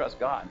just gonna have to trust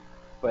God.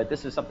 But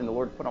this is something the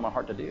Lord put on my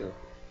heart to do.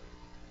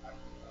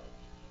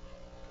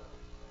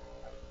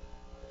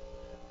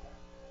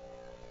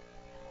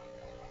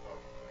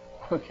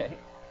 Okay.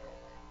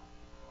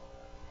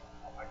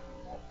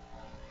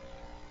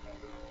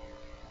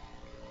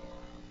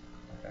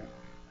 Okay.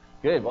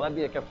 Good. Well, that'd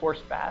be like a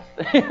forced fast,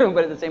 but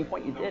at the same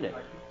point, you did it.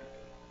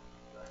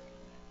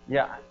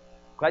 Yeah.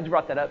 Glad you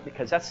brought that up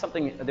because that's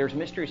something. There's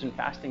mysteries in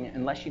fasting.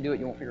 Unless you do it,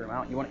 you won't figure them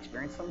out. You won't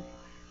experience them.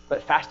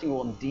 But fasting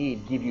will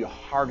indeed give you a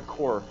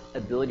hardcore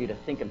ability to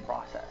think and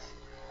process.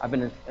 I've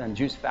been in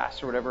juice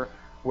fasts or whatever,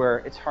 where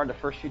it's hard the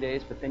first few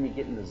days, but then you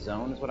get in the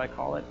zone, is what I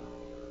call it.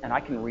 And I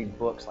can read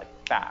books like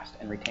fast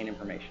and retain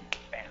information.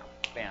 Bam,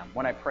 bam.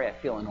 When I pray, I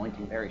feel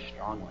anointing very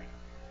strongly.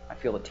 I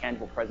feel the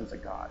tangible presence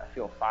of God. I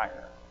feel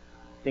fire.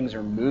 Things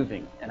are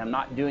moving, and I'm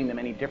not doing them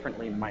any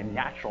differently than my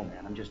natural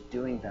man. I'm just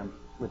doing them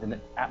with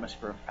an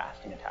atmosphere of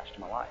fasting attached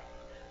to my life.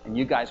 And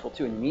you guys will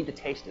too, and you need to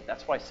taste it.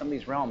 That's why some of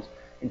these realms,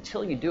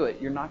 until you do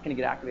it, you're not going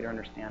to get activated or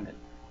understand it.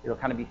 It'll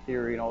kind of be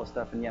theory and all this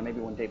stuff, and yeah,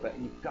 maybe one day, but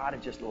you've got to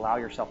just allow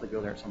yourself to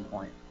go there at some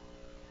point.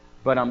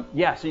 But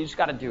yeah, so you just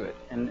got to do it.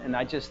 And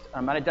I just,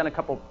 I'd done a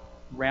couple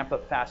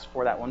ramp-up fasts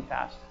for that one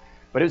fast,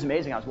 but it was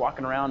amazing. I was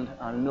walking around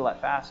in the middle of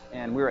that fast,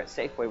 and we were at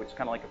Safeway, which is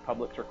kind of like a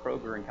Publix or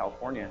Kroger in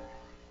California,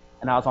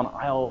 and I was on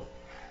aisle,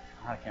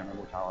 I can't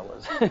remember which aisle it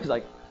was. It was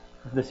like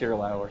the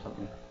cereal aisle or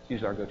something. It's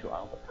usually our go-to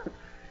aisle.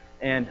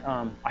 And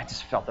I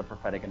just felt the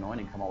prophetic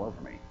anointing come all over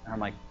me. And I'm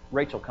like,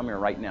 Rachel, come here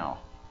right now.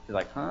 She's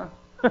like, huh?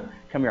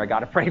 Come here, I got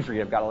to pray for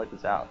you. I've got to let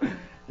this out.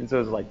 And so it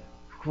was like,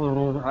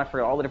 and I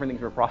forgot all the different things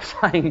we were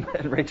prophesying,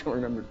 but Rachel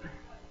remembered.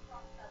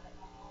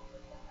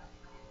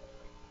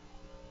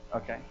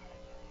 Okay.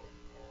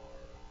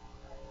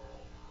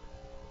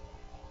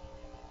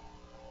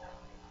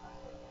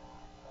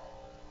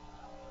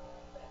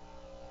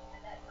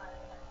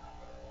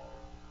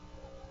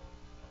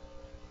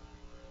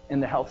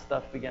 And the health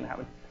stuff began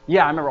happening.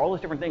 Yeah, I remember all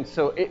those different things.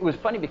 So it was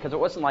funny because it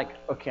wasn't like,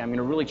 okay, I'm going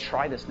to really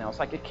try this now. It's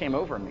like it came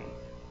over me.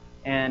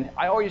 And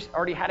I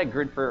already had a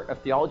grid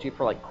of theology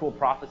for like cool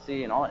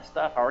prophecy and all that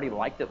stuff. I already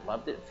liked it,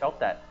 loved it,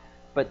 felt that.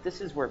 But this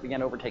is where it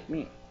began to overtake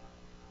me.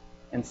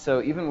 And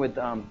so even with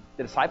the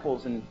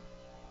disciples in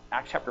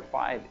Acts chapter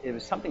 5, it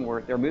was something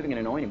where they're moving in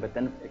anointing, but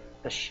then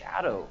the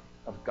shadow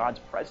of God's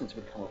presence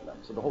would come over them.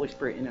 So the Holy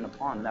Spirit in and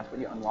upon, and that's what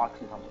you unlock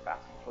sometimes with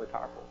fasting. It's really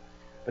powerful.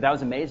 But that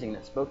was amazing, and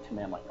it spoke to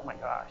me. I'm like, oh my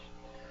gosh.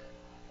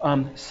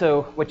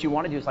 So what you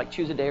want to do is like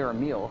choose a day or a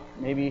meal.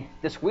 Maybe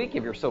this week,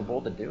 if you're so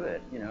bold to do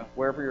it,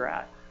 wherever you're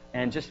at,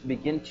 and just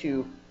begin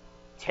to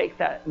take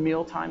that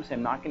meal time. Say,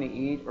 I'm not going to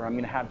eat, or I'm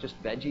going to have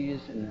just veggies,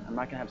 and I'm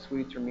not going to have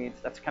sweets or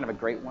meats. That's kind of a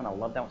great one. I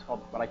love that one. It's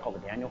called what I call the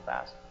Daniel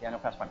fast. Daniel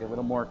fast might be a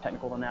little more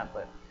technical than that,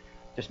 but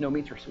just no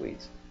meats or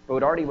sweets.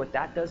 But what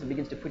that does, it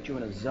begins to put you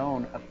in a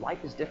zone of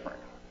life is different.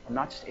 I'm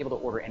not just able to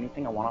order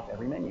anything I want off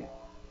every menu.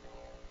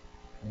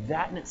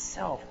 That in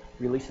itself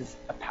releases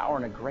a power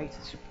and a grace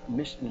in a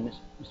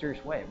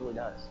mysterious way. It really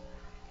does.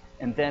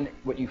 And then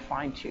what you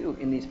find too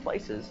in these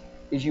places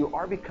is you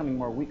are becoming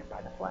more weak by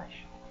the flesh,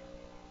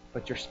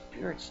 but your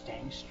spirit's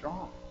staying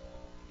strong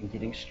and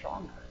getting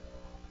stronger.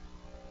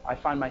 I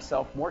find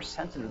myself more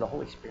sensitive to the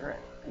Holy Spirit.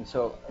 And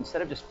so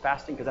instead of just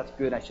fasting, because that's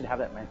good, I should have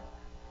that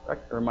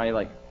in my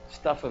like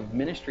stuff of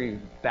ministry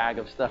bag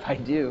of stuff I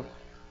do,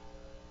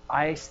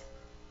 I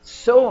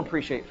so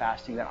appreciate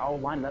fasting that I'll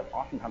line it up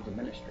oftentimes with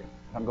ministry.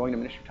 If I'm going to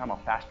ministry time, I'll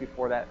fast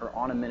before that, or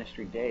on a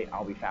ministry day,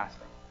 I'll be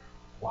fasting.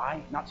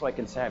 Why? Not so I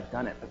can say I've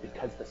done it, but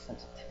because the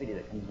sensitivity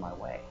that comes my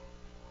way.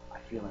 I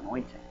feel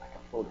anointing. I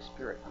can flow the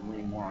Spirit. I'm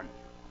leaning more on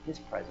His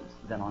presence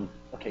than on,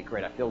 okay,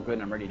 great, I feel good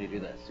and I'm ready to do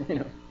this.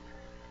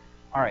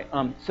 All right.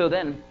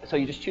 So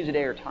you just choose a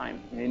day or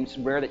time. And it's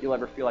rare that you'll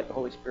ever feel like the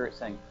Holy Spirit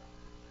saying,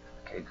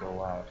 okay,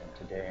 go out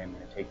and today I'm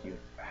going to take you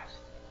fast.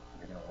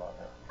 You're going to love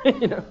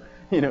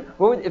it.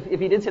 What would, if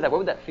He did say that, what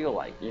would that feel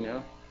like?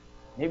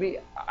 Maybe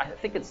I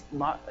think it's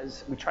not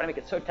as we try to make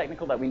it so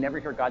technical that we never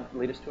hear God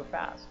lead us to a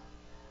fast.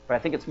 But I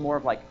think it's more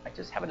of like, I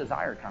just have a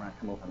desire kind of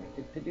come over me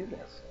to do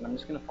this. And I'm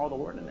just going to follow the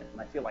Lord in it.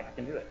 And I feel like I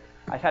can do it.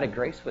 I've had a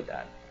grace with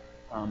that,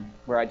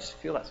 where I just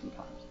feel that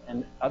sometimes.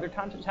 And other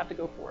times I just have to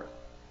go for it.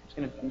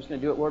 I'm just going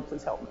to do it. Lord,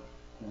 please help me.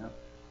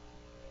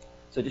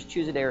 So just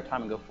choose a day or a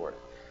time and go for it.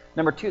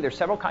 Number 2, there's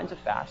several kinds of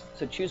fast.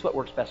 So choose what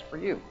works best for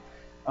you.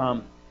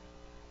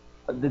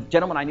 The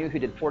gentleman I knew who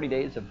did 40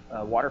 days of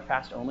water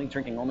fast only,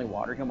 drinking only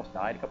water, he almost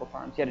died a couple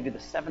times. He had to do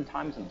this 7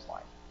 times in his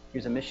life. He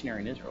was a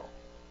missionary in Israel.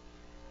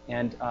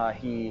 And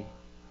it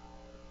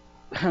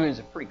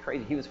was pretty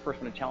crazy. He was the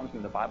first one to challenge me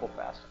with the Bible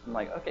fast. I'm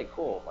like, okay,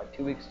 cool. Like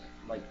 2 weeks,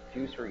 like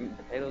juice or eating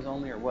potatoes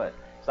only or what?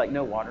 It's like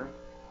no water,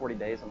 40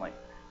 days. I'm like,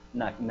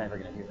 never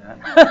going to do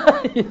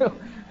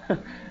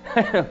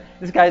that.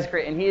 This guy's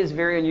great. And he is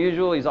very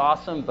unusual. He's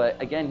awesome.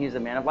 But again, he's a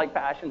man of like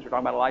passions. We're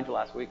talking about Elijah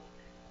last week.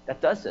 That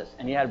does this.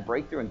 And he had a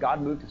breakthrough. And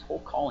God moved his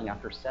whole calling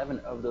after 7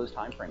 of those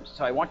time frames.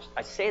 So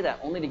I say that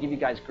only to give you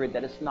guys grid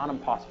that it's not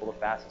impossible to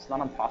fast. It's not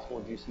impossible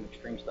to do some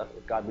extreme stuff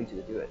if God leads you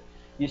to do it.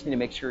 You just need to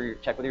make sure you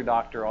check with your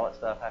doctor, all that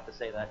stuff. I have to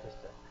say that just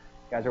to,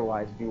 you guys are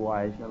wise, be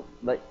wise.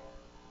 Let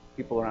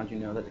people around you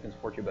know that they can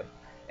support you. But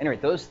anyway,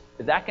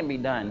 if that can be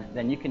done,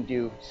 then you can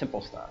do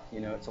simple stuff.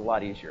 It's a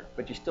lot easier,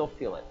 but you still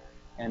feel it.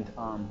 And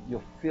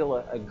you'll feel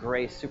a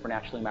grace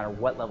supernaturally no matter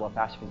what level of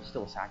fasting. It's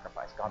still a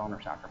sacrifice. God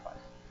honors sacrifice.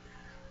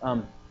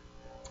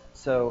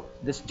 So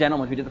this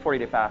gentleman who did the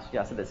 40-day fast,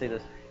 I said say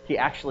this. He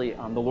actually,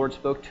 the Lord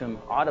spoke to him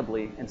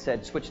audibly and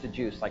said, switch to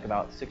juice like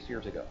about 6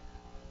 years ago.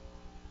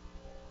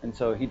 And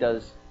so he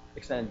does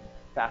extended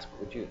fast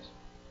with juice.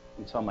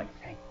 And so I'm like,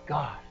 thank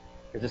God.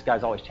 Because this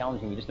guy's always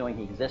challenging me, just knowing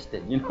he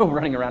existed,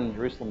 running around in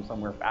Jerusalem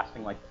somewhere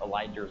fasting like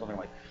Elijah or something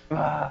like,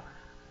 ah.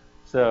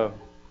 So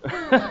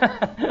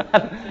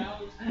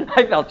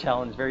I felt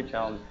challenged, very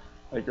challenged.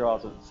 Like, you're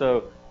awesome.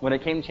 So when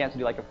it came to chance to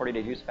do like a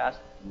 40-day juice fast,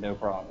 no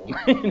problem.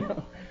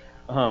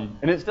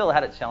 And it still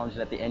had its challenges.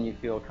 At the end, you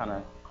feel kind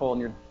of cold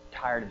and you're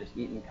tired of just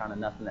eating kind of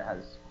nothing that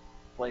has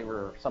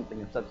flavor or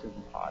something of substance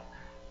and pot.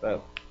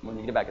 But when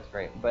you get it back, it's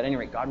great. But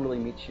anyway, God really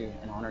meets you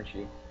and honors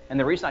you. And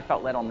the reason I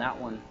felt led on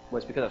that one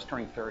was because I was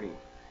turning 30.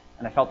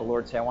 And I felt the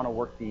Lord say, I want to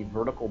work the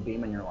vertical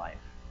beam in your life.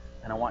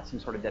 And I want some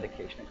sort of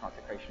dedication and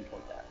consecration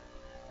toward that.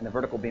 And the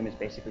vertical beam is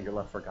basically your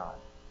love for God.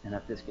 And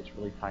that this gets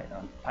really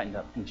tightened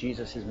up. And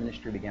Jesus, his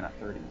ministry began at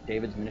 30.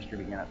 David's ministry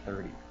began at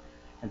 30.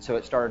 And so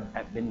it started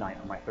at midnight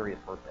on my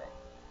 30th birthday.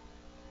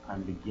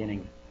 I'm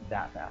beginning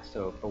that fast.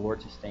 So the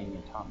Lord sustained me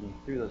and taught me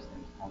through those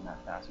things on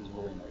that fast. It was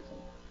really amazing.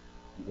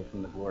 And give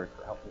him the glory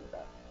for helping with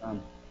that.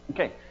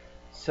 Okay,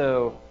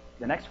 so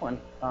the next one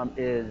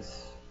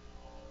is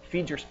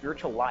feed your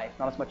spiritual life,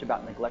 not as much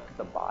about neglect of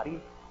the body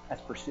as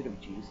pursuit of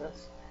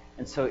Jesus.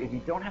 And so if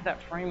you don't have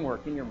that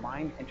framework in your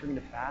mind entering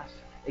into fast,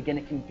 again,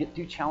 it can get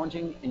too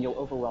challenging and you'll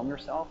overwhelm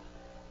yourself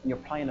and you'll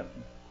probably end up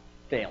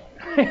failing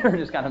or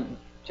just kind of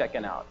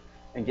checking out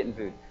and getting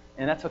food.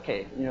 And that's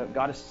okay.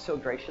 God is so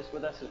gracious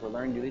with us as we're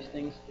learning to do these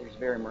things. He's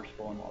very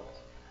merciful in all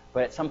this.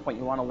 But at some point,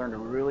 you want to learn to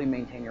really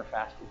maintain your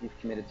fast if you've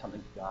committed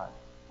something to God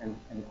and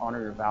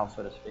honor your vow,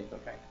 so to speak,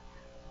 okay?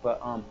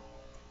 But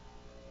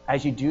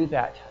as you do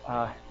that,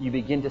 you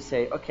begin to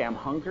say, okay, I'm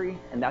hungry,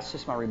 and that's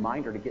just my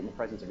reminder to get in the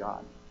presence of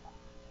God.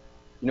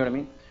 You know what I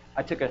mean?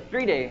 I took a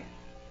 3-day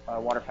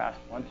water fast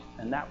once,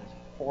 and that was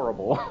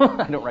horrible.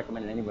 I don't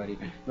recommend it to anybody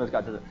who knows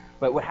God does it.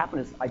 But what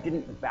happened is I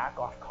didn't back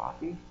off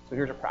coffee. So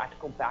here's a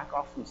practical: back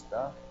off some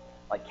stuff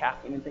like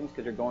caffeine and things,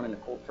 because you're going into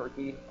cold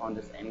turkey on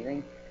just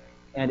anything.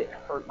 And it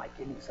hurt my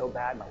kidneys so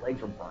bad, my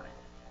legs were burning.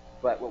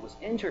 But what was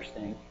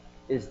interesting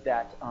is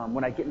that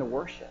when I get into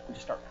worship and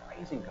just start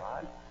praising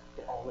God,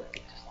 it all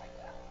lifted just like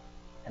that.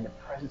 And the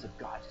presence of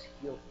God just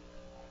healed me.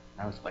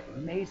 And I was like,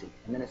 amazing.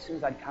 And then as soon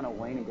as I'd kind of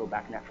wane and go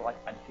back in afterlife,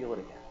 I'd feel it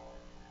again.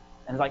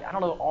 And it's like, I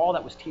don't know, all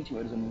that was teaching me.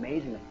 It was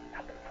amazing what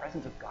the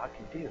presence of God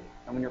can do.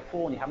 And when you're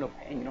full and you have no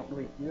pain, you don't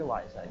really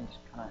realize that. You just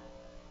kind of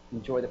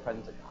enjoy the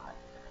presence of God.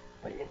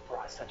 But it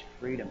brought such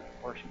freedom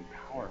and worship and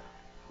power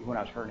even when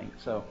I was hurting.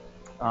 So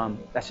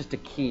that's just a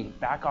key.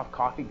 Back off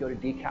coffee, go to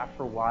decaf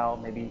for a while,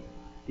 maybe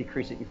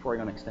decrease it before you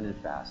go on an extended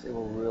fast. It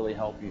will really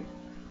help you.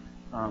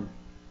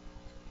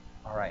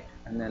 All right,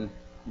 and then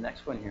the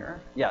next one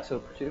here. Yeah, so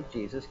pursuit of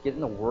Jesus. Get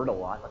in the Word a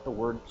lot. Let the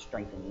Word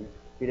strengthen you.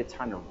 Get a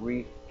time to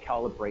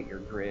recalibrate your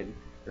grid,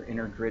 your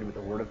inner grid with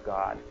the Word of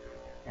God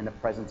and the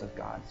presence of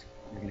God.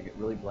 You're going to get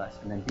really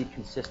blessed. And then be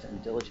consistent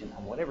and diligent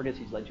on whatever it is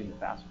He's led you to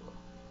fast for.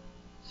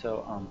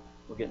 So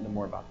we'll get into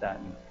more about that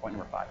in point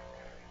number 5.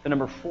 So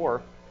number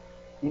 4,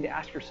 you need to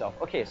ask yourself,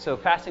 okay, so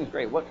fasting's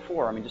great. What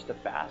for? I mean, just to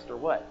fast or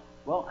what?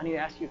 Well, I need to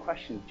ask you a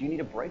question. Do you need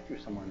a breakthrough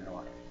somewhere in your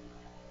life?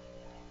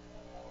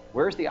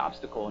 Where's the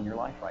obstacle in your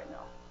life right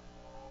now?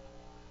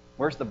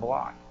 Where's the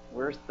block?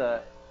 Where's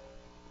the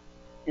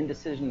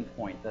indecision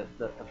point, the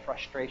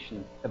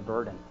frustration, the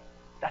burden?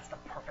 That's the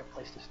perfect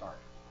place to start.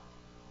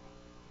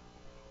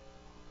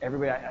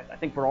 Everybody, I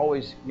think we're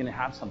always going to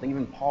have something.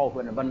 Even Paul, who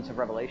had an abundance of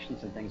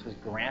revelations and things, was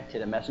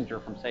granted a messenger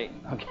from Satan,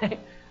 okay?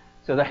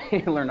 So that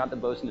he learned not to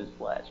boast in his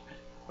flesh.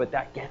 But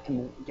that kept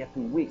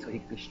him weak so he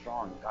could be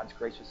strong. God's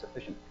grace was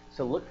sufficient.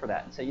 So look for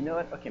that and say, you know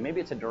what? Okay,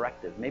 maybe it's a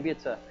directive. Maybe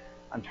it's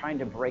I'm trying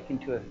to break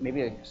into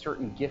maybe a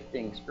certain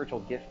gifting, spiritual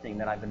gifting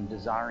that I've been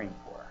desiring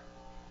for.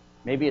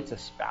 Maybe it's a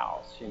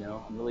spouse,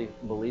 I'm really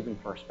believing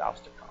for a spouse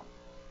to come.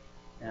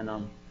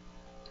 And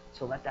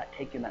so let that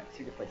take you in that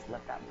secret place.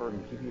 Let that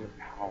burden give you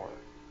the power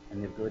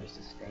and the ability to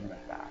sustain the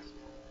fast.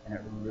 And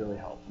it really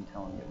helps. I'm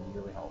telling you, it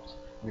really helps.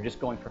 If you're just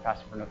going for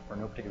fasting for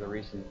no particular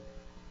reason,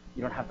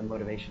 you don't have the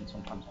motivation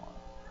sometimes on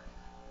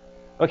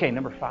it. Okay,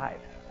 number 5.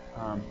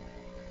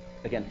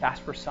 Again,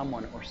 fast for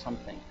someone or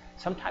something.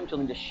 Sometimes you'll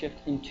need to shift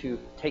into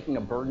taking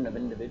a burden of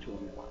an individual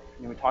in your life.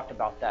 We talked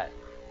about that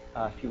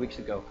a few weeks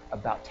ago,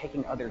 about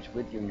taking others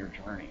with you in your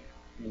journey.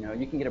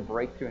 You can get a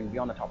breakthrough and be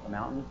on the top of the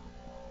mountain,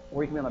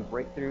 or you can be on a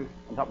breakthrough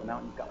on top of the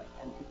mountain, you've got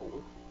like 10 people with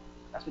you.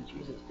 That's what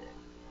Jesus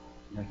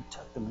did. He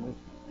took them with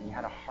him, and he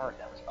had a heart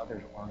that was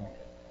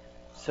others-oriented.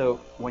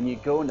 So when you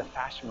go into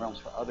fasting realms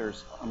for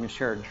others, I'm going to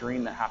share a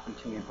dream that happened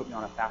to me and put me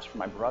on a fast for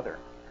my brother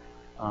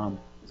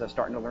as I was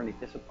starting to learn these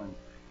disciplines.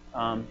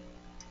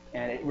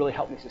 And it really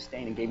helped me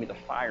sustain and gave me the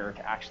fire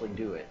to actually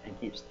do it and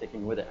keep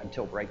sticking with it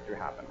until breakthrough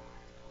happened.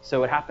 So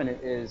what happened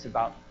is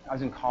I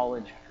was in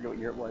college, I forget what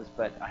year it was,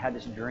 but I had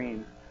this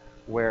dream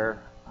where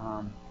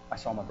I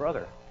saw my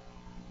brother.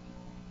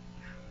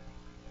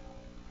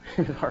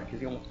 It was hard because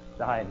he almost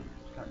died.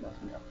 It was kind of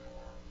messing me up.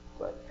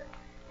 But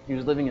he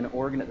was living in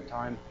Oregon at the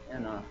time,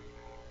 and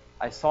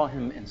I saw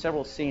him in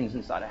several scenes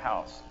inside a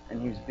house,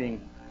 and he was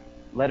being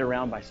led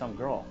around by some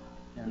girl.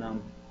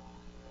 And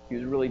he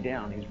was really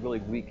down. He was really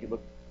weak. He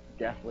looked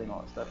deathly and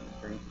all that stuff in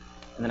the dream.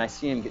 And then I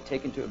see him get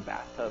taken to a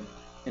bathtub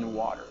in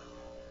water,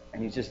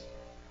 and he's just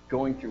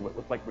going through what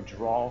looked like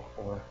withdrawal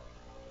or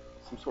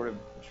some sort of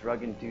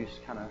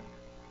drug-induced kind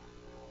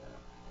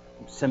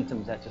of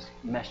symptoms that just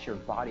mess your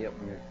body up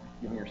when you're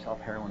giving yourself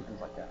heroin,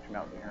 things like that, from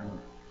out of the heroin.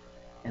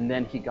 And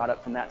then he got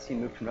up from that scene,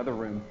 moved to another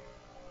room,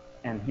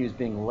 and he was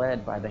being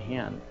led by the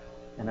hand.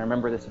 And I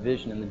remember this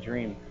vision in the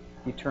dream.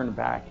 He turned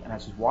back, and I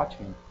was just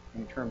watching him,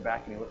 and he turned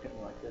back and he looked at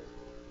me like this.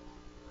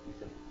 He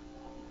said,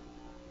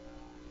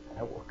 and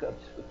I woke up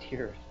just with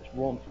tears just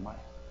rolling through my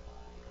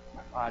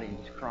body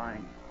and just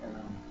crying. And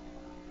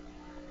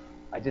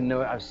I didn't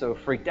know, I was so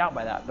freaked out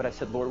by that, but I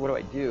said, Lord, what do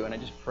I do? And I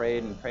just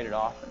prayed and prayed it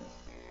off, and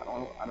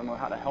I don't know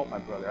how to help my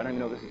brother. I don't even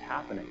know this is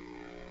happening.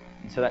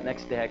 And so that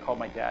next day I called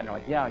my dad, and they're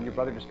like, yeah, your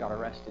brother just got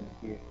arrested.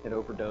 He had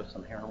overdosed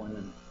on heroin,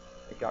 and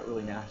it got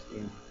really nasty,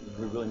 and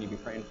we really need to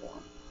be praying for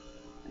him.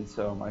 And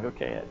so I'm like,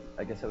 okay,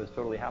 I guess that was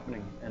totally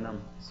happening. And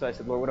so I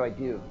said, Lord, what do I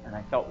do? And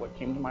I felt what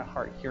came to my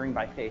heart, hearing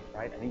by faith,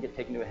 right? I didn't get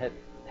taken to a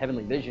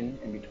heavenly vision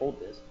and be told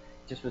this.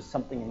 It just was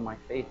something in my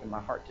faith and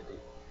my heart to do.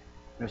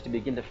 It was to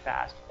begin to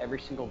fast every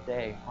single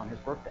day on his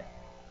birthday.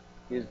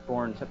 He was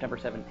born September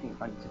 17th,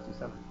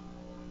 1967.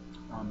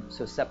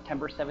 So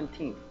September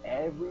 17th,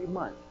 every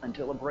month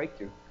until a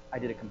breakthrough, I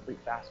did a complete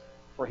fast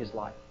for his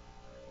life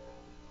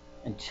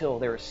until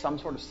there was some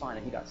sort of sign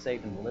that he got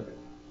saved and delivered.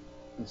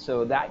 And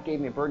so that gave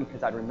me a burden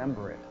because I'd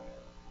remember it.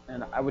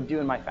 And I would do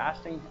in my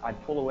fasting,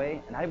 I'd pull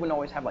away, and I wouldn't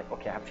always have like,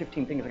 okay, I have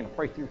 15 things I'm going to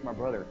pray through for my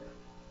brother.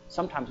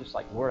 Sometimes it's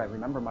like, Lord, I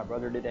remember my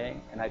brother today,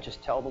 and I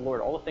just tell the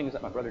Lord all the things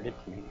that my brother did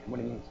to me and what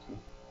he means to me.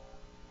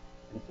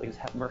 and please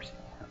have mercy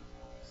on him.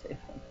 Save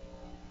him.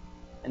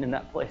 And in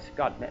that place,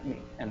 God met me,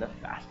 and the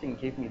fasting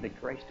gave me the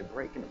grace to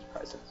break in his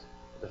presence.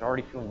 I was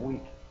already feeling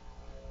weak,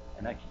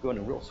 and I could go in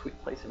a real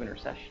sweet place of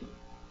intercession.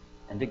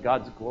 And to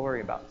God's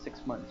glory, about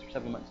 6 months or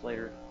 7 months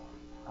later,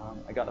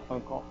 I got a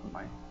phone call from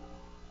my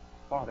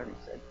father, and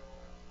he said,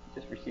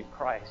 "You just received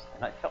Christ."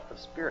 And I felt the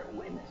Spirit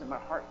witness in my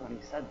heart when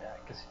he said that,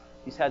 because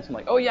he's had some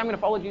like, "Oh yeah, I'm going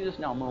to follow Jesus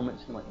now"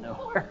 moments, and I'm like,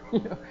 nowhere.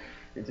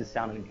 It just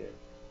sounded good.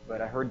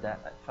 But I heard that.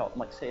 I felt, I'm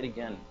like, say it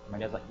again. And my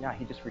dad's like, yeah,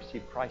 he just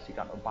received Christ. He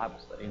got a Bible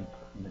study in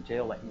the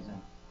jail that he's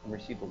in and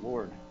received the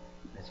Lord.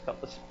 I just felt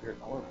the Spirit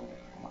all over me.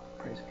 I'm like,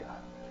 praise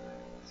God.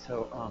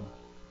 So,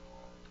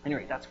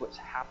 anyway, that's what's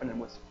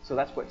happening. So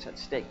that's what's at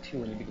stake, too,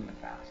 when you begin to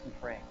fast and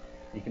pray.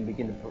 You can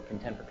begin to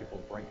contend for people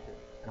to break through.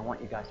 And I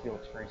want you guys to be able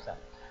to experience that.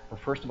 But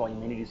first of all, you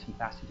may need to do some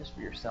fasting just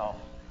for yourself,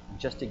 and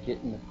just to get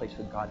in the place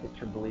with God that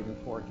you're believing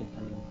for and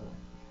contending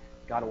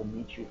for. God will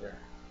meet you there.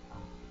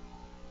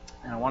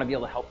 And I want to be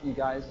able to help you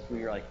guys as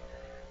we are like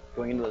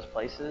going into those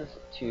places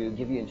to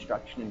give you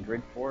instruction and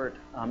grid for it.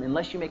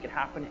 Unless you make it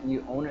happen and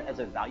you own it as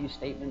a value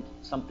statement,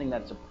 something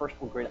that's a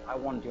personal grid I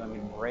want to do, I'm going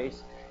to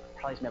embrace, it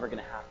probably is never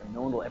going to happen.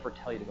 No one will ever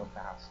tell you to go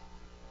fast.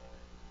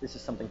 This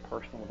is something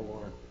personal with the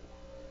Lord.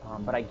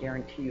 But I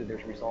guarantee you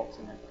there's results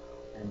in it.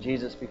 And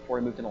Jesus, before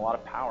he moved in a lot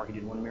of power, he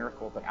did one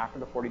miracle. But after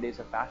the 40 days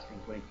of fasting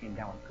is when he came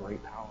down with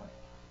great power.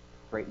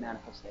 Great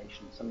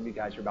manifestation. Some of you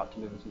guys are about to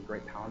move into some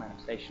great power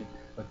manifestation,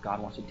 but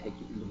God wants to take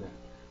you into the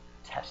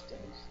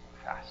testings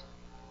of fasting.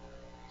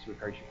 So we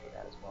encourage you for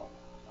that as well.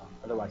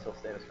 Otherwise, he'll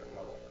stay at a certain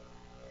level.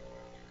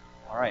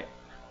 All right.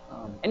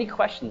 Any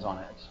questions on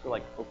it? I just feel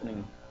like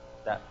opening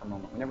that for a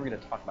moment. We're never going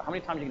to talk about. How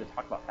many times are you going to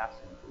talk about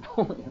fasting with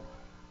people?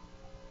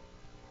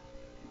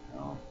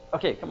 No?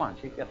 Okay, come on,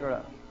 Chief. Yeah, throw it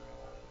out.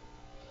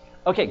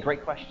 Okay,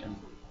 great question.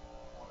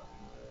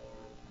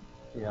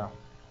 Yeah.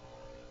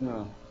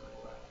 No.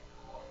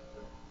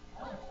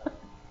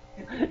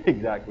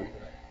 Exactly.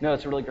 No,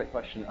 it's a really great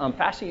question.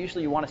 Fasting,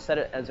 usually you want to set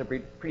it as a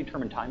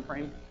predetermined time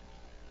frame.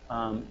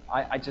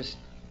 I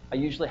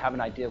usually have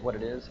an idea of what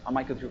it is. I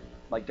might go through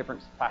like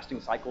different fasting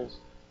cycles.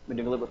 I've been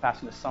doing a little bit of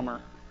fasting this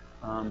summer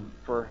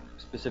for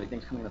specific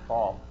things coming in the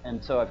fall.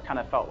 And so I've kind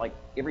of felt like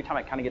every time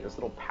I kind of get this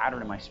little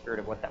pattern in my spirit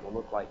of what that will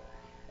look like.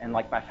 And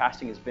like my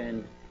fasting has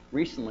been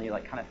recently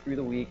like kind of through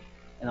the week,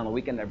 and on the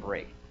weekend I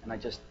break. And I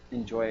just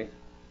enjoy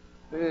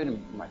food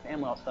and my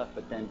family, all that stuff,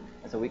 but then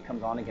as the week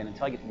comes on again,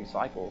 until I get to these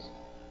cycles,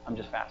 I'm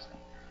just fasting.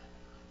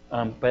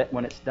 But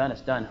when it's done,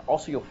 it's done.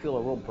 Also, you'll feel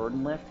a real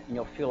burden lift, and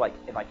you'll feel like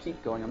if I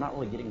keep going, I'm not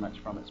really getting much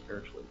from it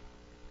spiritually.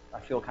 I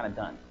feel kind of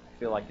done. I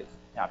feel like it's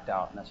tapped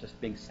out, and that's just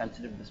being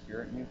sensitive to the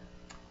Spirit in you.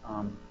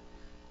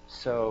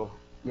 So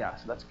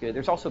that's good.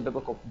 There's also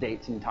biblical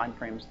dates and time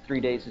frames. 3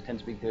 days, it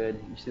tends to be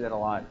good. You see that a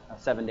lot.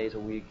 7 days a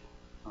week.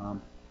 You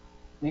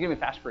can even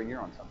fast for a year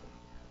on something.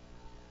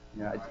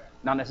 It's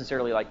not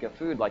necessarily like a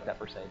food like that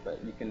per se,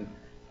 but you can,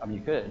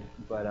 you could,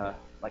 but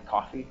like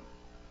coffee.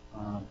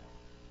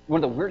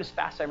 One of the weirdest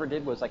fasts I ever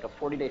did was like a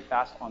 40-day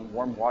fast on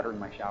warm water in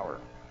my shower.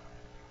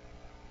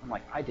 I'm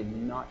like, I did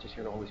not just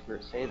hear the Holy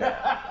Spirit say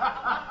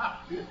that.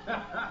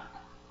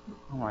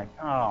 I'm like,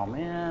 oh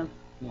man.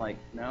 I'm like,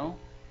 no.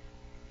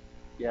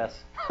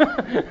 Yes.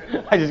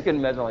 I just couldn't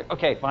imagine. I'm like,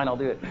 okay, fine, I'll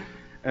do it.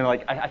 And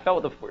like, I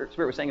felt what the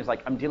Spirit was saying is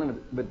like, I'm dealing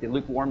with the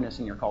lukewarmness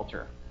in your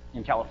culture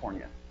in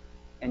California.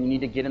 And you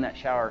need to get in that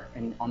shower.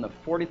 And on the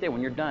 40th day,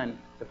 when you're done,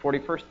 the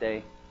 41st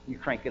day, you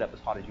crank it up as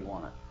hot as you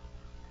want it.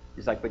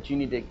 He's like, but you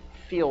need to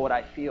feel what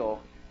I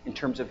feel in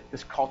terms of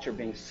this culture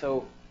being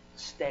so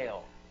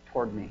stale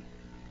toward me.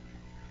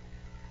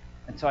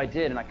 And so I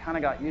did, and I kind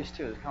of got used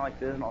to it. It was kind of like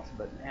this, and all of a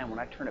sudden, but man, when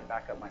I turn it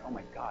back up, I'm like, oh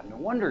my God, no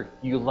wonder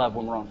you love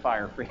when we're on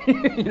fire for you.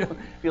 It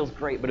feels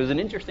great. But it was an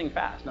interesting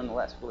fast,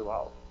 nonetheless, really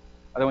wild.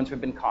 Other ones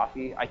have been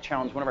coffee. I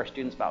challenged one of our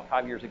students about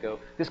 5 years ago.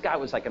 This guy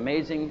was like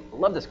amazing. I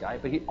love this guy,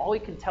 but all he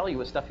could tell you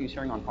was stuff he was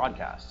hearing on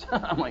podcasts.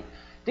 I'm like,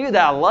 dude,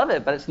 I love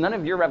it, but it's none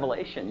of your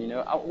revelation.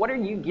 What are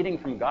you getting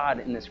from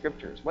God in the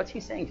scriptures? What's he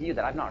saying to you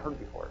that I've not heard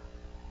before?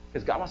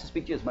 Because God wants to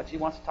speak to you as much as he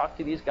wants to talk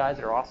to these guys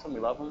that are awesome. We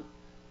love them.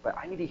 But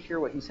I need to hear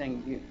what he's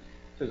saying to you.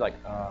 So he's like,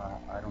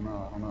 I don't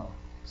know.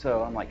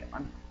 So I'm like,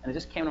 and it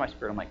just came to my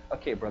spirit. I'm like,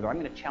 okay, brother, I'm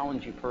going to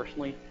challenge you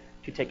personally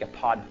to take a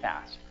pod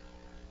fast.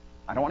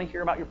 I don't want to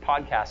hear about your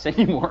podcasts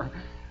anymore.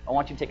 I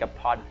want you to take a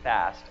pod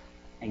fast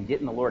and get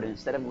in the Lord. And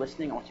instead of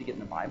listening, I want you to get in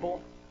the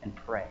Bible and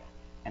pray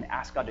and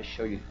ask God to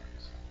show you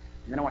things.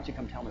 And then I want you to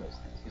come tell me those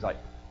things. He's like,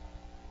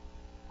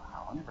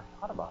 wow, I never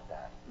thought about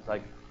that. He's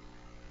like,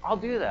 I'll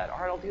do that. All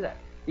right, I'll do that.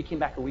 He came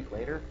back a week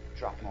later,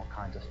 dropping all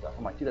kinds of stuff.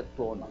 I'm like, dude, that's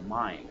blowing my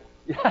mind.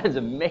 That is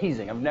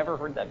amazing. I've never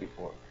heard that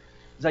before.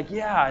 He's like,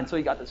 yeah. And so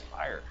he got this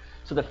fire.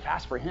 So the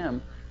fast for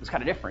him was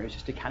kind of different. It was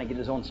just to kind of get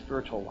his own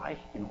spiritual life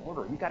in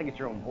order. You got to get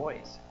your own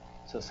voice.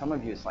 So some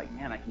of you, it's like,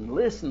 man, I can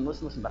listen,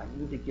 but I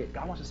need to get,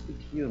 God wants to speak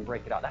to you and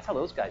break it out. That's how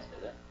those guys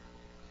did it.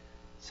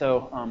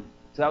 So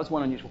that was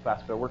one unusual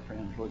fast, but it worked for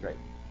him. It was really great.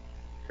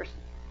 Kristen.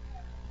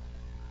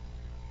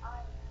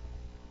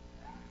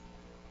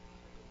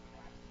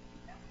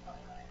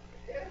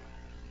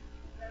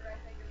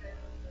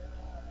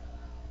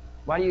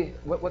 Why do you?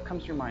 What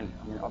comes to your mind?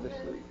 I mean,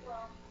 obviously.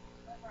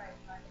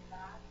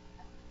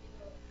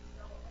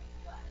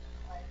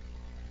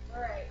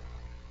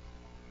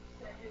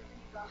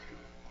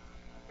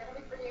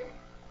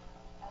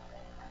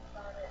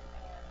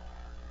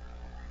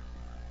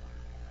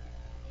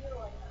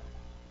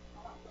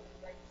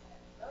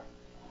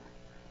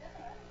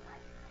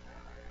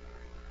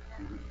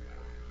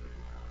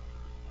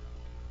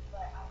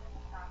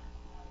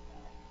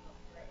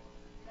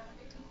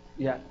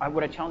 Yeah,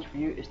 what I challenge for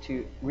you is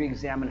to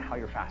re-examine how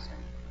you're fasting,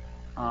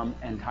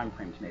 and time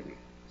frames maybe.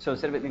 So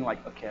instead of it being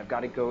like, okay, I've got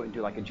to go and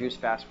do like a juice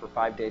fast for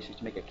 5 days just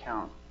to make it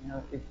count. You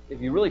know,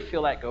 if you really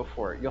feel that, go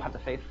for it. You'll have the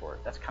faith for it.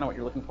 That's kind of what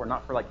you're looking for,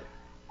 not for like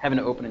heaven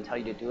to open and tell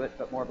you to do it,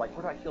 but more of like,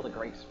 where do I feel the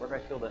grace? Where do I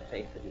feel the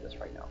faith to do this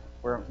right now?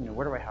 Where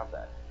do I have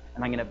that?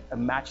 And I'm going to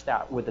match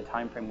that with the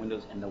time frame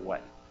windows and the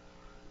what.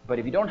 But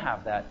if you don't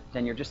have that,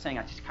 then you're just saying,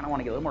 I just kind of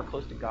want to get a little more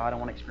close to God. I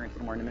want to experience a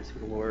little more intimacy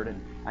with the Lord,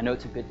 and I know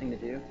it's a good thing to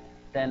do.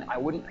 Then I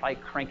wouldn't probably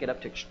crank it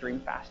up to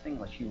extreme fasting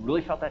unless you really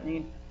felt that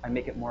need. I'd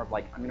make it more of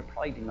like, I'm going to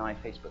probably deny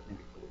Facebook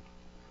maybe for a week.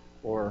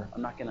 Or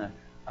I'm not going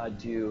to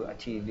do a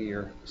TV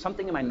or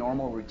something in my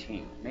normal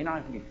routine. It may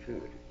not even be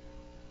food.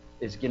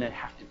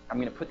 I'm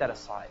going to put that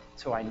aside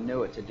so I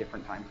know it's a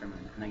different time frame,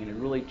 and I'm going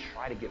to really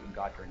try to get with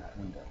God during that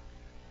window.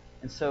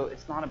 And so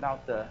it's not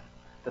about the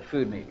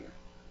food maybe.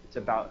 It's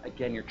about,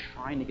 again, you're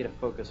trying to get a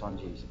focus on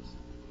Jesus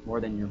more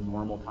than your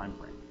normal time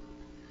frame.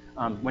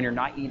 When you're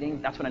not eating,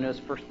 that's when I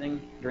noticed first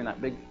thing during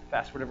that big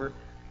fast, whatever.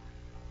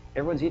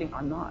 Everyone's eating.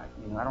 I'm not.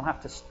 I don't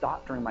have to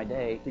stop during my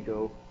day to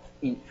go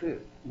eat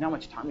food. You know how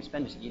much time we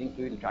spend just eating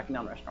food and tracking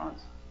down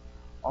restaurants?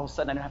 All of a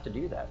sudden, I didn't have to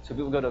do that. So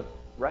people go to a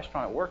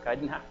restaurant at work. I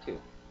didn't have to,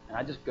 and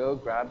I just go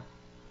grab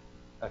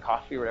a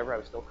coffee or whatever.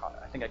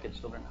 I think I could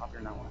still drink coffee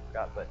or not when I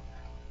forgot,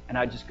 and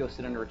I'd just go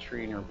sit under a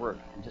tree or work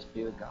and just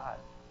be with God.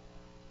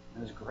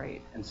 It was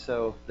great. And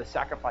so the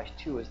sacrifice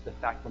too is the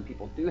fact when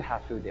people do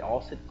have food, they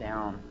all sit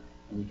down.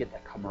 And you get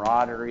that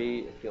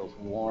camaraderie, it feels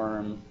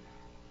warm.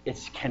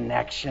 It's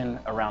connection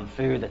around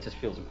food that just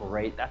feels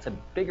great. That's a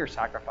bigger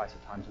sacrifice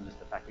at times than just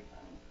the fact of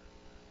eating.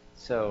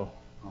 So,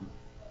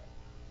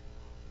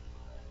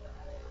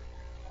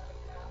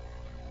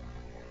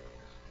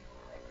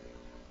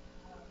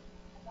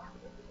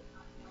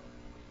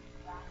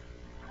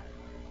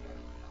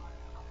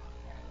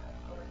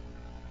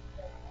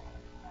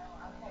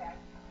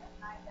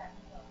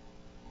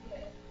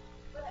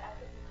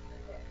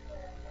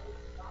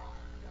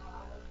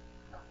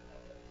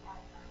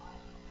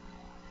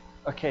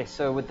 okay,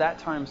 so with that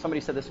time, somebody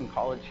said this in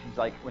college. He's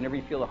like, whenever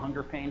you feel a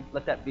hunger pain,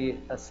 let that be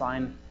a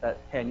sign that,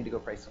 hey, I need to go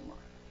pray somewhere.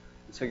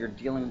 And so you're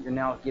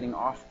now getting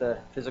off the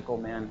physical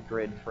man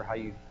grid for how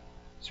you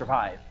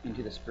survive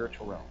into the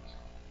spiritual realms.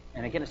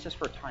 And again, it's just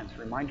for a time.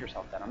 So remind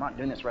yourself that I'm not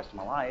doing this the rest of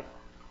my life.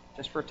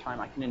 Just for a time,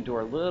 I can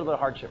endure a little bit of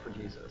hardship for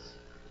Jesus.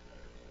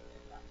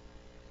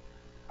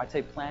 I'd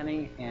say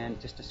planning and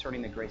just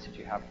discerning the grace that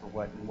you have for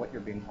what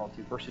you're being called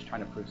to versus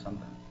trying to prove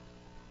something.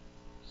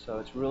 So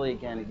it's really,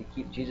 again, if you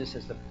keep Jesus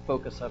as the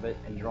focus of it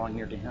and drawing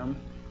near to him,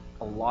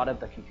 a lot of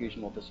the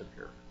confusion will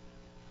disappear.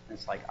 And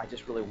it's like, I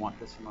just really want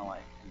this in my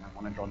life, and I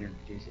want to draw near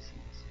to Jesus in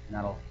this. And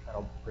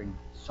that'll bring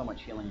so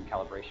much healing and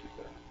calibration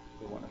to it.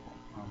 It'll be wonderful.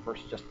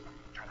 Versus just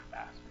trying to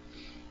fast.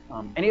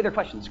 Any other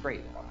questions?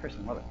 Great.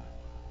 Kristen, love it.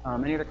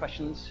 Any other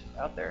questions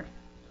out there?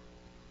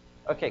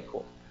 Okay,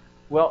 cool.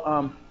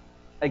 Well,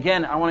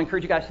 again, I want to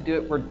encourage you guys to do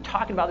it. We're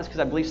talking about this because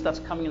I believe stuff's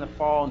coming in the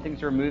fall and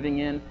things are moving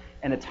in.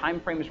 And the time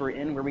frames we're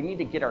in where we need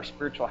to get our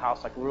spiritual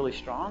house like really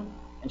strong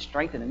and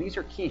strengthened. And these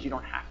are keys you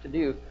don't have to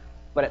do,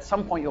 but at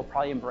some point you'll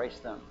probably embrace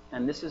them.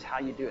 And this is how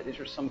you do it. These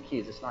are some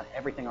keys. It's not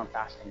everything on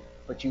fasting,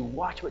 but you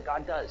watch what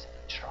God does.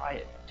 Try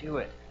it. Do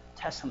it.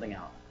 Test something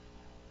out.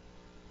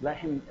 Let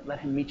him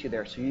meet you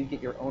there so you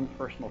get your own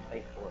personal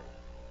faith for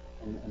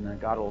it.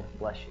 And God will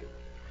bless you.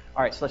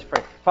 All right, so let's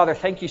pray. Father,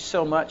 thank you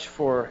so much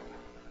for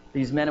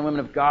these men and women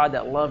of God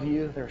that love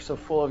you. They're so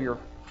full of your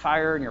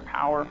fire and your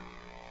power.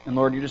 And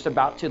Lord, you're just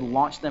about to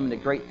launch them into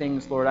great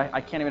things. Lord,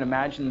 I can't even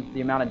imagine the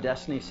amount of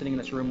destiny sitting in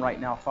this room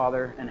right now,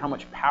 Father, and how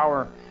much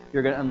power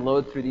you're going to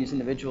unload through these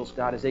individuals,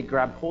 God, as they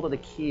grab hold of the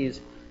keys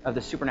of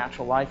the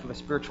supernatural life, of a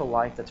spiritual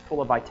life that's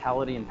full of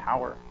vitality and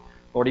power.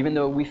 Lord, even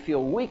though we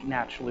feel weak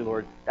naturally,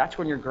 Lord, that's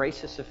when your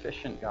grace is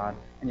sufficient, God,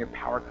 and your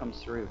power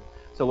comes through.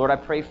 So, Lord, I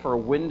pray for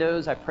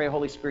windows. I pray,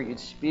 Holy Spirit, you'd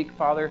speak,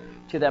 Father,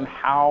 to them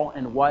how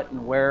and what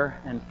and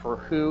where and for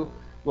who.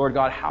 Lord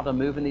God, how to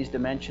move in these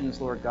dimensions,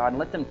 Lord God, and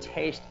let them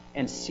taste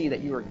and see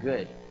that you are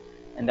good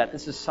and that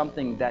this is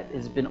something that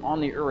has been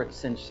on the earth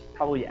since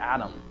probably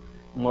Adam.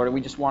 And Lord, we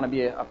just want to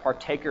be a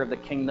partaker of the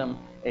kingdom,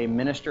 a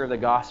minister of the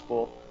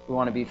gospel. We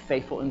want to be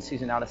faithful in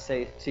season, out of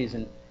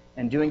season,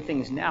 and doing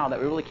things now that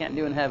we really can't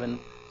do in heaven.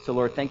 So,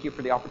 Lord, thank you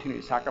for the opportunity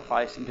to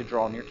sacrifice and to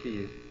draw near to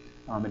you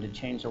and to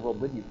change the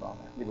world with you,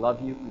 Father. We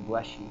love you. We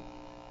bless you.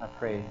 I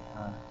pray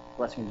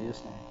blessing in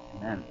Jesus' name.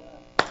 Amen.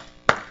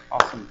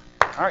 Awesome.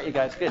 All right, you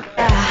guys, good.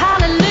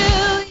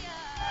 Hallelujah.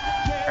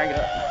 Crank it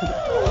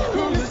up.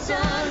 Whom the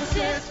Son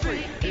sets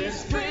free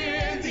is free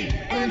indeed.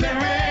 And there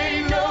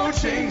ain't no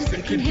chains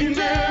that can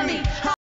hinder me.